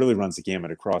 It really runs the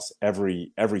gamut across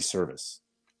every service,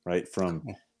 right?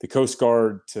 From the Coast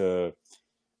Guard to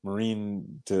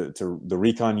Marine to the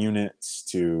recon units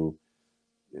to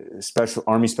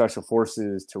Army Special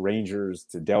Forces to Rangers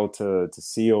to Delta to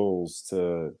SEALs,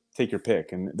 to take your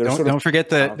pick. And don't forget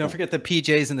the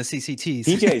PJs and the CCTs.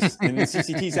 PJs and the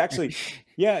CCTs, actually,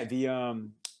 yeah.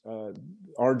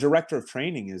 Our director of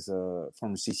training is a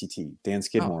former CCT, Dan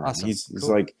Skidmore. Awesome. He's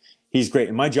cool. he's great.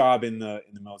 In my job in the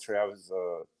military, I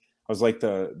was like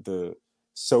the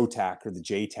SOTAC or the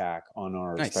JTAC on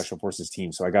our Nice. special forces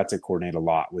team. So I got to coordinate a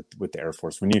lot with the Air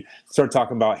Force. When you start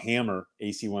talking about Hammer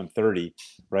AC-130,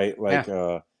 right? Yeah.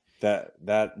 Like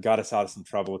that got us out of some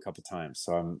trouble a couple times.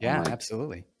 So I'm Yeah, like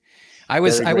absolutely. very I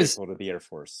was grateful to the Air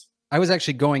Force. I was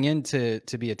actually going in to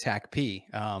be a TAC P,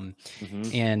 Hmm.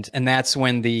 and that's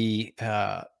when the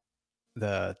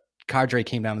cadre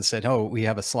came down and said, "Oh, we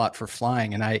have a slot for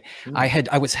flying." And I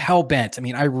was hell bent. I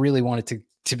mean, I really wanted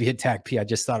to be a TAC P. I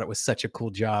just thought it was such a cool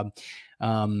job.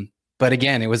 But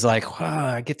again, it was like,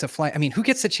 wow, I get to fly. I mean, who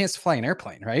gets a chance to fly an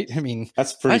airplane, right? I mean,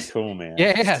 That's pretty cool, man.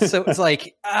 yeah. So it's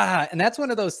like, and that's one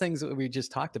of those things that we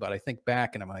just talked about. I think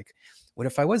back and I'm like, what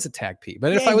if I was a TAC P?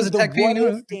 But if I was a the TAC P, what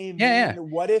if game, man. The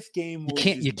what if game will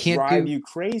you just can't drive you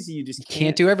crazy. You just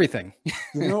can't do everything.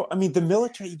 I mean, the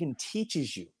military even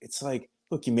teaches you. It's like,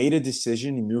 look, you made a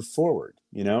decision, you move forward,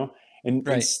 and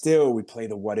Right. still we play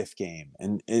the what if game,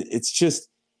 and it's just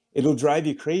it'll drive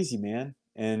you crazy, man.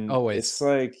 And Always. it's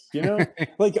like,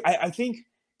 like I think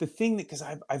the thing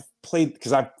that I've played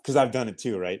because I've done it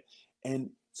too, right?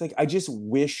 And it's like I just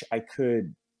wish I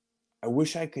could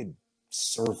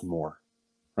serve more,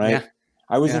 right? Yeah.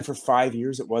 I was in for 5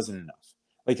 years, it wasn't enough.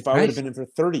 Like if I would have been in for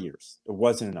 30 years, it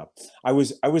wasn't enough. I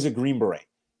was a Green Beret.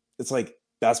 It's like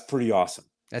that's pretty awesome.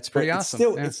 That's pretty But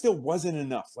awesome. It still wasn't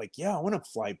enough. Like, yeah, I want to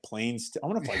fly planes. I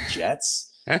want to fly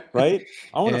jets, right?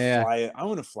 I want to fly. I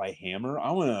want to fly Hammer.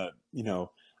 I want to,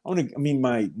 I mean,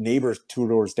 my neighbor 2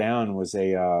 doors down was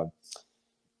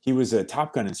he was a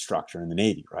Top Gun instructor in the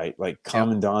Navy, right? Like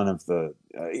commandant of the,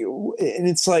 and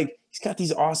it's like he's got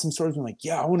these awesome stories. I'm like,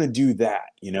 yeah, I want to do that,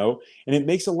 and it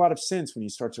makes a lot of sense when you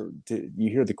start to you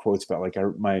hear the quotes about like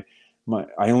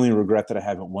I only regret that I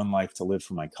haven't one life to live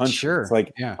for my country. Sure. It's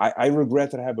like I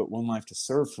regret that I have but one life to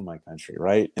serve for my country,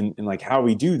 right? And like how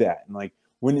we do that, and like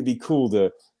wouldn't it be cool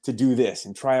to do this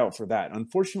and try out for that?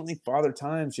 Unfortunately, Father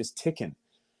Time's just ticking.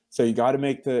 So you got to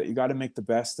make the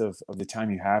best of the time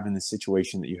you have in the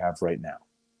situation that you have right now.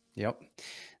 Yep.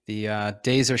 The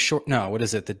days are short. No, what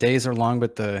is it? The days are long,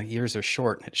 but the years are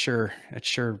short. It sure.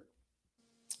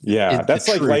 Yeah, that's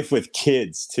like life with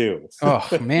kids too. Oh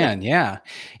man, yeah.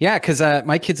 Because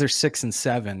my kids are 6 and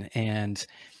 7, and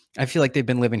I feel like they've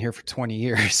been living here for 20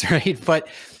 years, right? But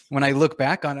when I look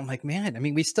back on it, I'm like, man, I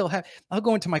mean, we still have. I'll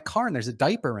go into my car and there's a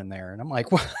diaper in there, and I'm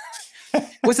like, what?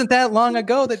 Wasn't that long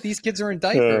ago that these kids are in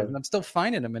diapers, and I'm still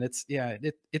finding them, and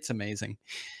it's amazing.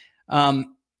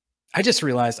 I just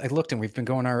realized I looked and we've been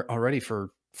going already for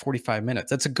 45 minutes.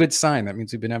 That's a good sign. That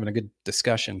means we've been having a good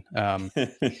discussion.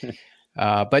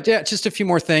 But yeah, just a few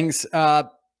more things.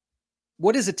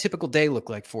 What does a typical day look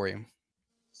like for you?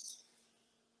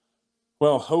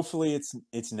 Well, hopefully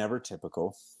it's never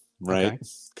typical, right?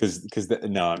 Because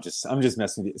no, I'm just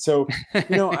messing with you. So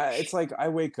it's like I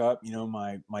wake up.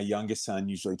 My youngest son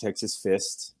usually takes his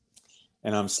fist,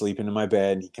 and I'm sleeping in my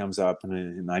bed. And he comes up,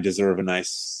 and I deserve a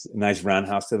nice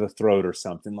roundhouse to the throat or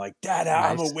something. Like, Dad,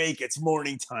 I'm awake. It's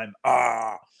morning time.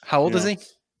 Ah. How old is he?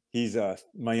 He's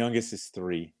my youngest is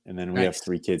 3, and then we have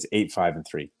 3 kids, 8, 5, and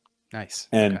 3. Nice.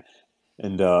 And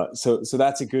so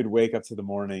that's a good wake up to the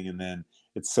morning, and then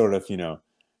it's sort of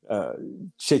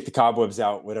shake the cobwebs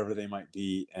out, whatever they might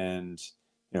be, and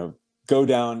go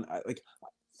down. Like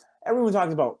everyone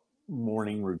talks about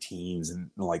morning routines and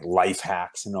like life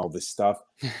hacks and all this stuff.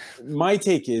 My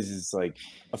take is like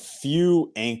a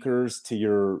few anchors to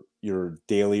your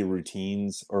daily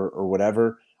routines or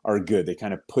whatever are good. They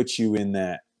kind of put you in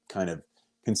that kind of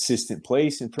consistent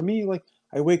place. And for me, like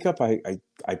I wake up, I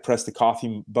press the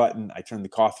coffee button, I turn the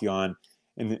coffee on,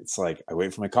 and it's like I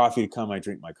wait for my coffee to come, I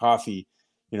drink my coffee.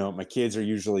 My kids are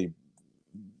usually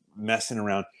messing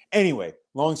around. Anyway,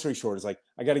 long story short is like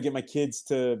I got to get my kids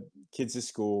to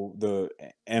school. The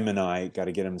M and I got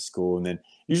to get them to school, and then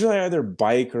usually I either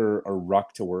bike or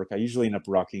ruck to work. I usually end up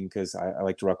rucking because I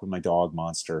like to ruck with my dog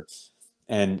Monster,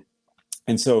 and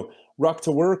so ruck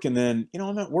to work, and then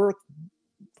I'm at work.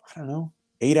 I don't know,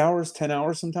 8 hours, 10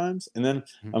 hours sometimes, and then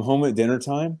I'm home at dinner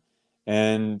time,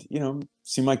 and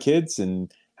see my kids and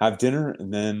have dinner,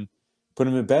 and then put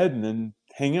them in bed, and then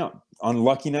hang out. On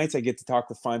lucky nights, I get to talk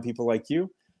with fine people like you.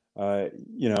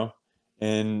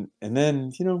 And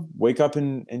then wake up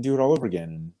and do it all over again.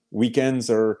 And weekends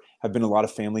have been a lot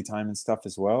of family time and stuff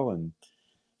as well. And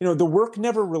the work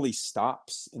never really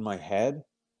stops in my head.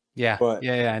 Yeah, but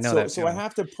I know that. So I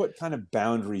have to put kind of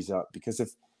boundaries up, because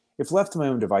if left to my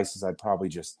own devices, I'd probably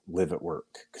just live at work,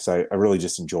 because I really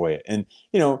just enjoy it. And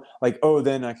like,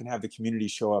 then I can have the community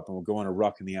show up and we'll go on a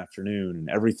ruck in the afternoon, and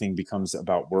everything becomes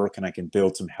about work, and I can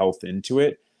build some health into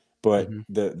it. But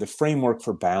the framework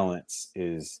for balance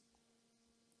is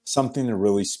something to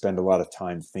really spend a lot of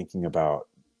time thinking about,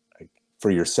 like,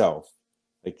 for yourself.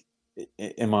 Like,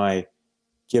 am I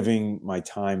giving my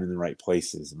time in the right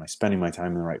places? Am I spending my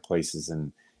time in the right places?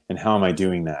 And how am I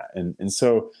doing that? And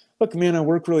so, look, man, I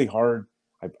work really hard.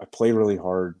 I play really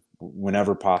hard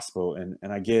whenever possible. And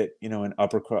I get, an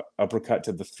uppercut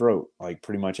to the throat, like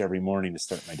pretty much every morning to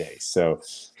start my day. So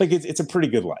like, it's a pretty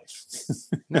good life.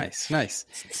 Nice, nice.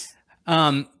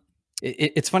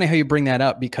 It's funny how you bring that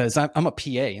up, because I'm a PA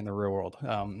in the real world.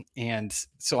 And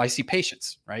so I see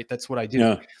patients, right? That's what I do,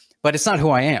 Yeah. but it's not who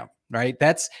I am, right?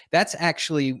 That's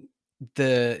actually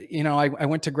I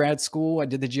went to grad school. I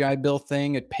did the GI Bill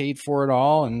thing. It paid for it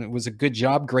all. And it was a good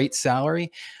job, great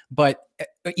salary. But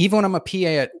even when I'm a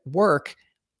PA at work,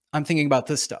 I'm thinking about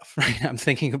this stuff, right? I'm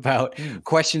thinking about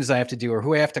questions I have to do or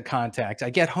who I have to contact.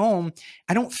 I get home,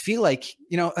 I don't feel like,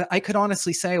 I could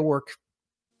honestly say I work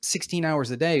 16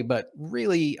 hours a day, but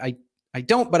really I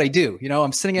don't, but I do.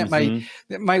 I'm sitting at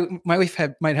my wife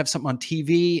might have something on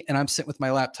TV, and I'm sitting with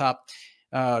my laptop,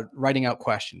 writing out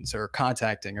questions or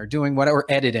contacting or doing whatever,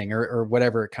 editing or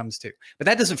whatever it comes to. But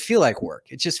that doesn't feel like work.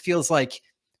 It just feels like,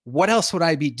 what else would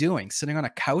I be doing? Sitting on a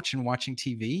couch and watching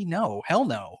TV? No, hell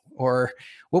no. Or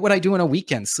what would I do on a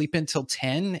weekend? Sleep until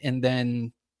 10 and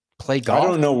then play golf? I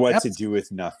don't know what to do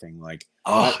with nothing. Like,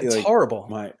 it's horrible.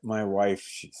 My wife,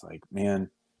 she's like, man,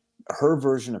 her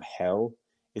version of hell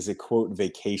is a quote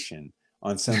vacation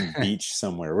on some beach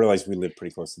somewhere. I realize we live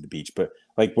pretty close to the beach, but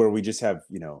like where we just have,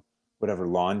 whatever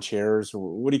lawn chairs, or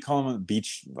what do you call them?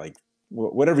 Beach, like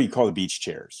whatever you call the beach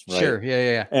chairs, right? Sure.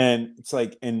 Yeah. And it's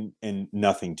like, and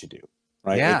nothing to do,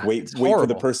 right? Yeah, like wait for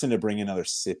the person to bring another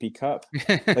sippy cup.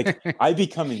 Like, I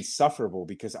become insufferable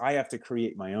because I have to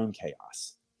create my own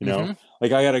chaos,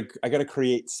 like I gotta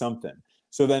create something.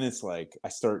 So then it's like, I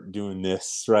start doing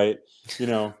this, right?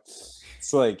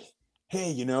 It's like,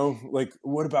 hey, like,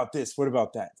 what about this? What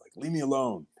about that? Like, leave me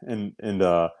alone. And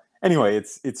anyway,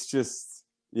 it's just,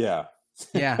 yeah.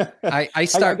 Yeah. I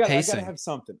start pacing. I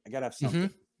gotta have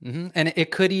something. And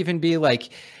it could even be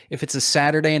like, if it's a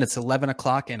Saturday and it's 11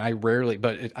 o'clock and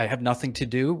I have nothing to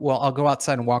do. Well, I'll go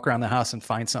outside and walk around the house and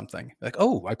find something like,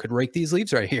 oh, I could rake these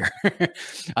leaves right here.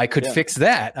 I could fix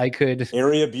that. I could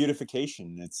area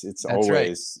beautification. It's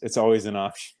always an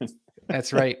option.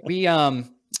 That's right.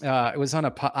 I was on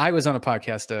a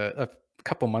podcast a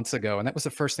couple months ago, and that was the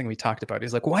first thing we talked about.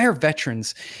 He's like, why are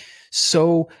veterans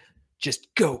so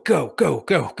just go, go, go,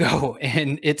 go, go?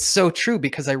 And it's so true,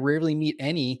 because I rarely meet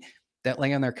any that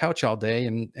lay on their couch all day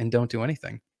and don't do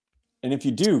anything. And if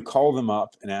you do, call them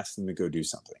up and ask them to go do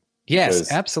something.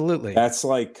 Yes, absolutely. That's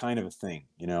like kind of a thing,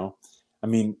 I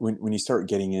mean, when you start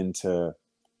getting into,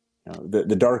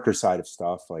 the darker side of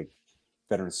stuff, like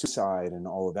veteran suicide and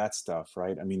all of that stuff,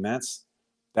 right? I mean,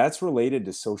 that's related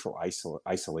to social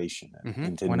isolation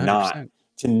and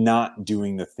to not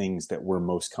doing the things that we're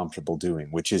most comfortable doing,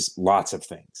 which is lots of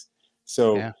things.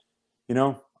 So,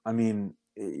 I mean,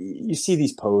 you see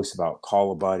these posts about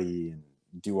call a buddy and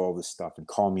do all this stuff and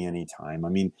call me anytime. I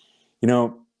mean,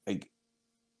 like,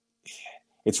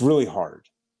 it's really hard.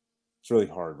 It's really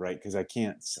hard, right? Because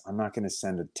I'm not going to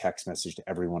send a text message to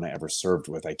everyone I ever served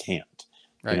with. I can't,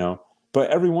 right. But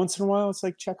every once in a while, it's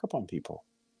like, check up on people.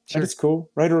 Sure. And it's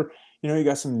cool, right? Or, you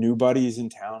got some new buddies in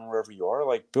town, wherever you are,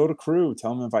 like, build a crew, tell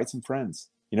them to invite some friends.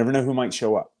 You never know who might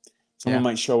show up. Someone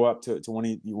might show up to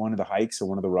one of the hikes or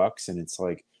one of the rucks, and it's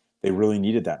like, they really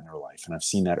needed that in their life. And I've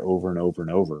seen that over and over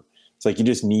and over. It's like, you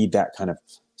just need that kind of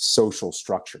social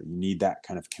structure. You need that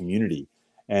kind of community,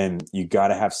 and you got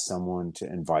to have someone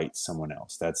to invite someone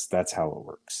else. That's how it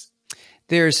works.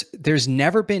 There's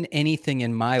never been anything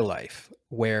in my life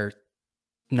where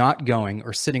not going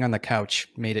or sitting on the couch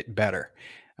made it better.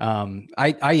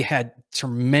 I had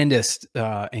tremendous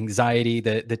anxiety.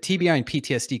 The TBI and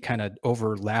PTSD kind of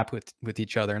overlap with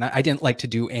each other. And I didn't like to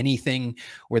do anything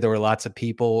where there were lots of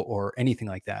people or anything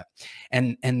like that.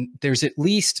 And there's, at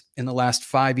least in the last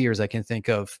 5 years, I can think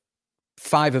of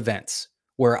 5 events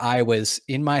where I was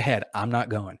in my head, I'm not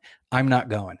going. I'm not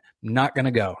going. I'm not going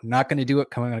to go. Not going to do it.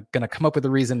 I'm going to come up with a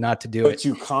reason not to do it. But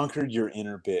you conquered your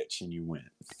inner bitch and you went.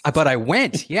 But I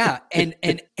went, yeah.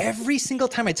 And every single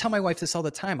time, I tell my wife this all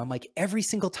the time. I'm like, every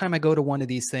single time I go to one of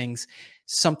these things,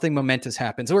 something momentous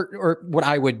happens, or what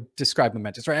I would describe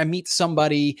momentous, right? I meet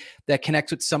somebody that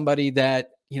connects with somebody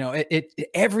that,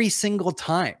 every single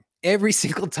time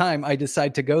I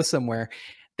decide to go somewhere,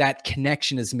 that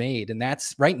connection is made. And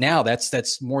that's right now,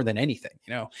 that's more than anything,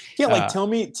 Yeah. Like, tell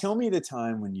me the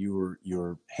time when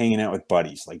you're hanging out with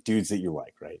buddies, like dudes that you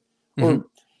like, right? Or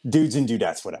dudes and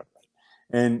dudettes, whatever.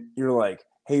 Right? And you're like,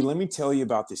 hey, let me tell you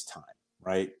about this time,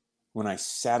 right? When I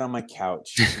sat on my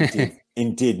couch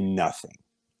and did nothing,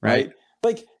 right?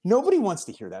 Like, nobody wants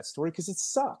to hear that story because it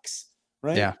sucks.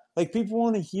 right? Yeah. Like people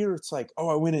want to hear it's like, oh,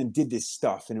 I went and did this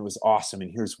stuff and it was awesome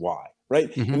and here's why,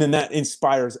 right? Mhm. And then that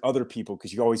inspires other people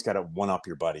because you always got to one up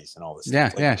your buddies and all this Yeah.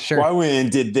 stuff. Like, Yeah. Sure. well, I went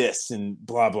and did this and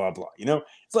blah blah blah. You know,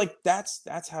 it's like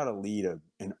that's how to lead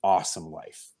an awesome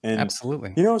life. And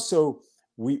Absolutely. you know, so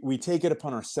we take it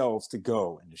upon ourselves to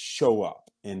go and to show up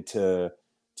and to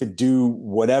do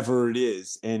whatever it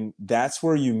is, and that's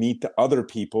where you meet the other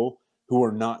people who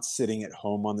are not sitting at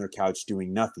home on their couch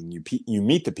doing nothing. You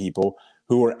meet the people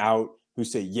who are out, who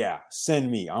say, yeah,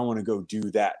 send me, I want to go do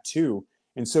that too.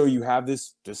 And so you have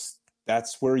this,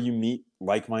 that's where you meet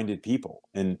like-minded people.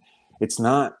 And it's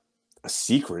not a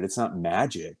secret, it's not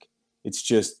magic, it's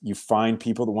just you find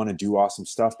people that want to do awesome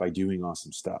stuff by doing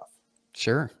awesome stuff.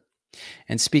 Sure.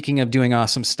 And speaking of doing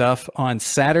awesome stuff, on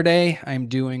Saturday, I'm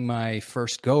doing my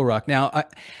first Go Ruck. Now,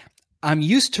 I'm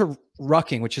used to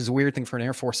rucking, which is a weird thing for an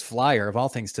Air Force flyer of all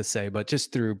things to say, but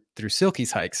just through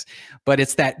Silky's hikes. But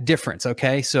it's that difference,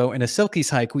 okay? So in a Silky's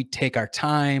hike, we take our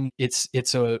time. It's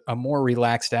a more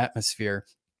relaxed atmosphere.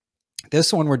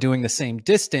 This one, we're doing the same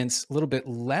distance, a little bit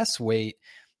less weight,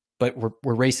 but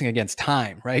we're racing against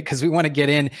time, right? Because we want to get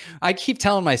in. I keep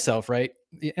telling myself, right?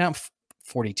 I'm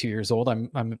 42 years old.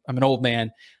 I'm an old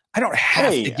man. I don't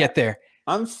have to get there.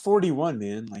 I'm 41,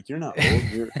 man. Like, you're not old.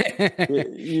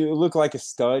 You look like a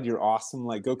stud. You're awesome.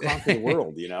 Like, go conquer the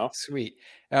world, you know? Sweet.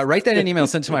 Write that in an email,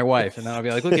 send to my wife, and then I'll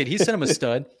be like, look, he said I'm a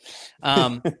stud.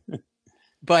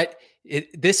 But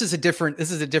this is a different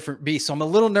beast. So I'm a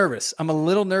little nervous. I'm a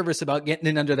little nervous about getting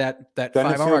in under that 5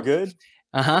 hour. Good.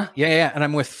 Yeah. And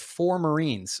I'm with 4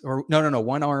 Marines, or no,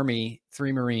 1 Army,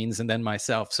 3 Marines, and then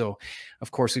myself. So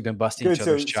of course we've been busting each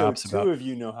other's chops. So 2 of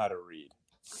you know how to read.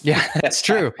 Yeah, that's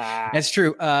true. That's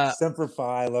true. Semper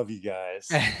Fi, I love you guys.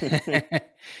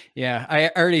 Yeah, I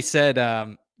already said,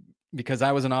 because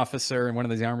I was an officer and one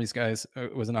of the Army's guys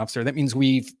was an officer, that means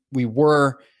we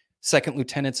were second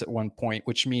lieutenants at one point,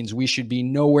 which means we should be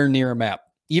nowhere near a map.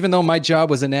 Even though my job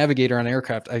was a navigator on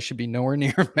aircraft, I should be nowhere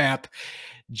near a map.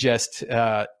 Just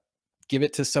give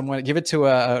it to someone, give it to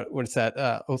what is that,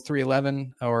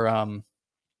 0311, or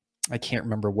I can't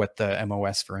remember what the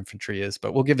MOS for infantry is,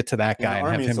 but we'll give it to that guy.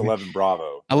 Army is 11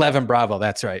 Bravo. 11 Bravo.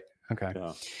 That's right. Okay.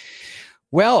 Yeah.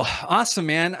 Well, awesome,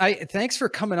 man. Thanks for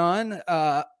coming on.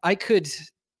 I could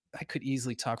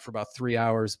easily talk for about 3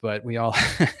 hours, but we all,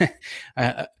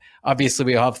 obviously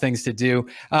we all have things to do.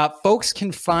 Folks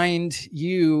can find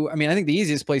you. I mean, I think the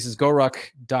easiest place is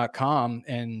goruck.com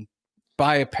and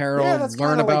buy apparel,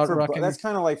 learn about rucking. That's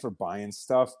kind of like for buying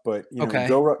stuff, but you know,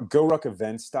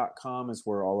 goruckevents.com is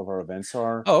where all of our events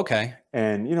are. Oh, okay.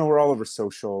 And you know, we're all over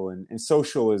social, and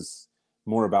social is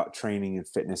more about training and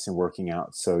fitness and working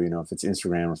out. So, you know, if it's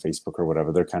Instagram or Facebook or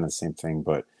whatever, they're kind of the same thing,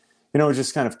 but you know,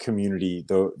 just kind of community,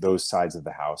 those sides of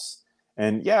the house.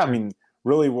 And yeah, I mean,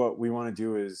 really what we want to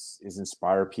do is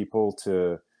inspire people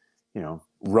to, you know,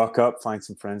 ruck up, find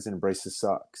some friends, and embrace the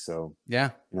suck. So yeah,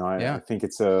 you know, I think I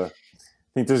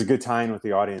think there's a good tie-in with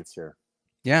the audience here.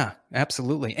 Yeah,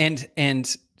 absolutely. And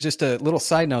just a little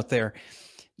side note there,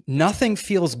 nothing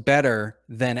feels better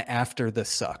than after the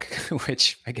suck,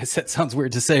 which I guess that sounds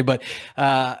weird to say, but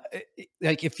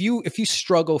like if you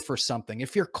struggle for something,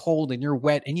 if you're cold and you're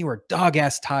wet and you are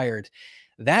dog-ass tired,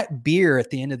 that beer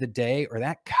at the end of the day, or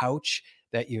that couch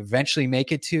that you eventually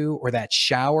make it to, or that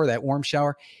shower, that warm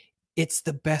shower, it's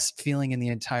the best feeling in the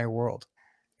entire world.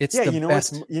 It's the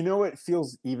best. You know what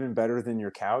feels even better than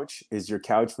your couch is your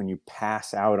couch when you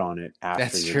pass out on it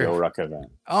after your Go Ruck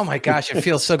event. Oh my gosh, it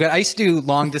feels so good. I used to do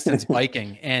long distance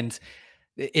biking, and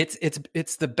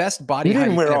it's the best body. You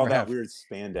didn't wear all that weird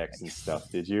spandex and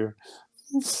stuff, did you?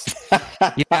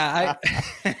 Yeah,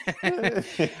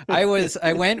 I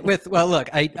went with, well, look,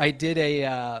 I did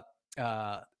a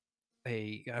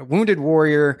Wounded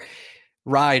Warrior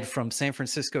ride from San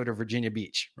Francisco to Virginia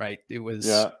Beach, right? It was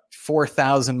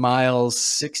 4,000 miles,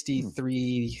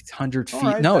 6,300 feet.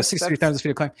 Right, no, 6,300 feet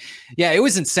of climb. Yeah, it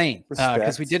was insane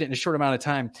because we did it in a short amount of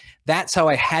time. That's how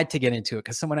I had to get into it,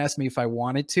 because someone asked me if I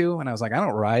wanted to, and I was like, I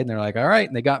don't ride. And they're like, all right.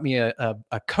 And they got me a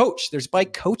coach. There's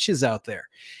bike coaches out there.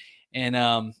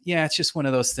 And yeah, it's just one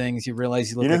of those things. You realize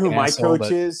you look like an asshole, my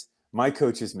coach is? My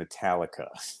coach is Metallica.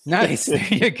 Nice. There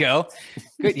you go.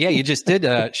 Good. Yeah, you just did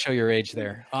show your age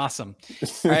there. Awesome.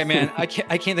 All right, man. I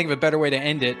can't think of a better way to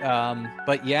end it.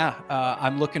 But yeah,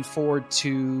 I'm looking forward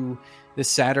to this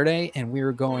Saturday, and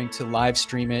we're going to live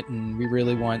stream it. And we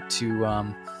really want to,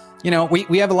 you know,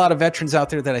 we have a lot of veterans out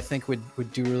there that I think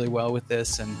would do really well with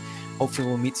this. And hopefully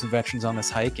we'll meet some veterans on this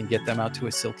hike and get them out to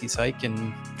a Silky's hike,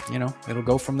 and, you know, it'll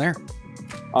go from there.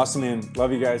 Awesome, man.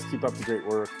 Love you guys. Keep up the great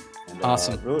work. And,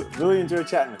 awesome. Really enjoyed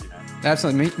chatting with you, man.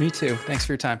 Absolutely. Me too. Thanks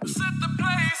for your time.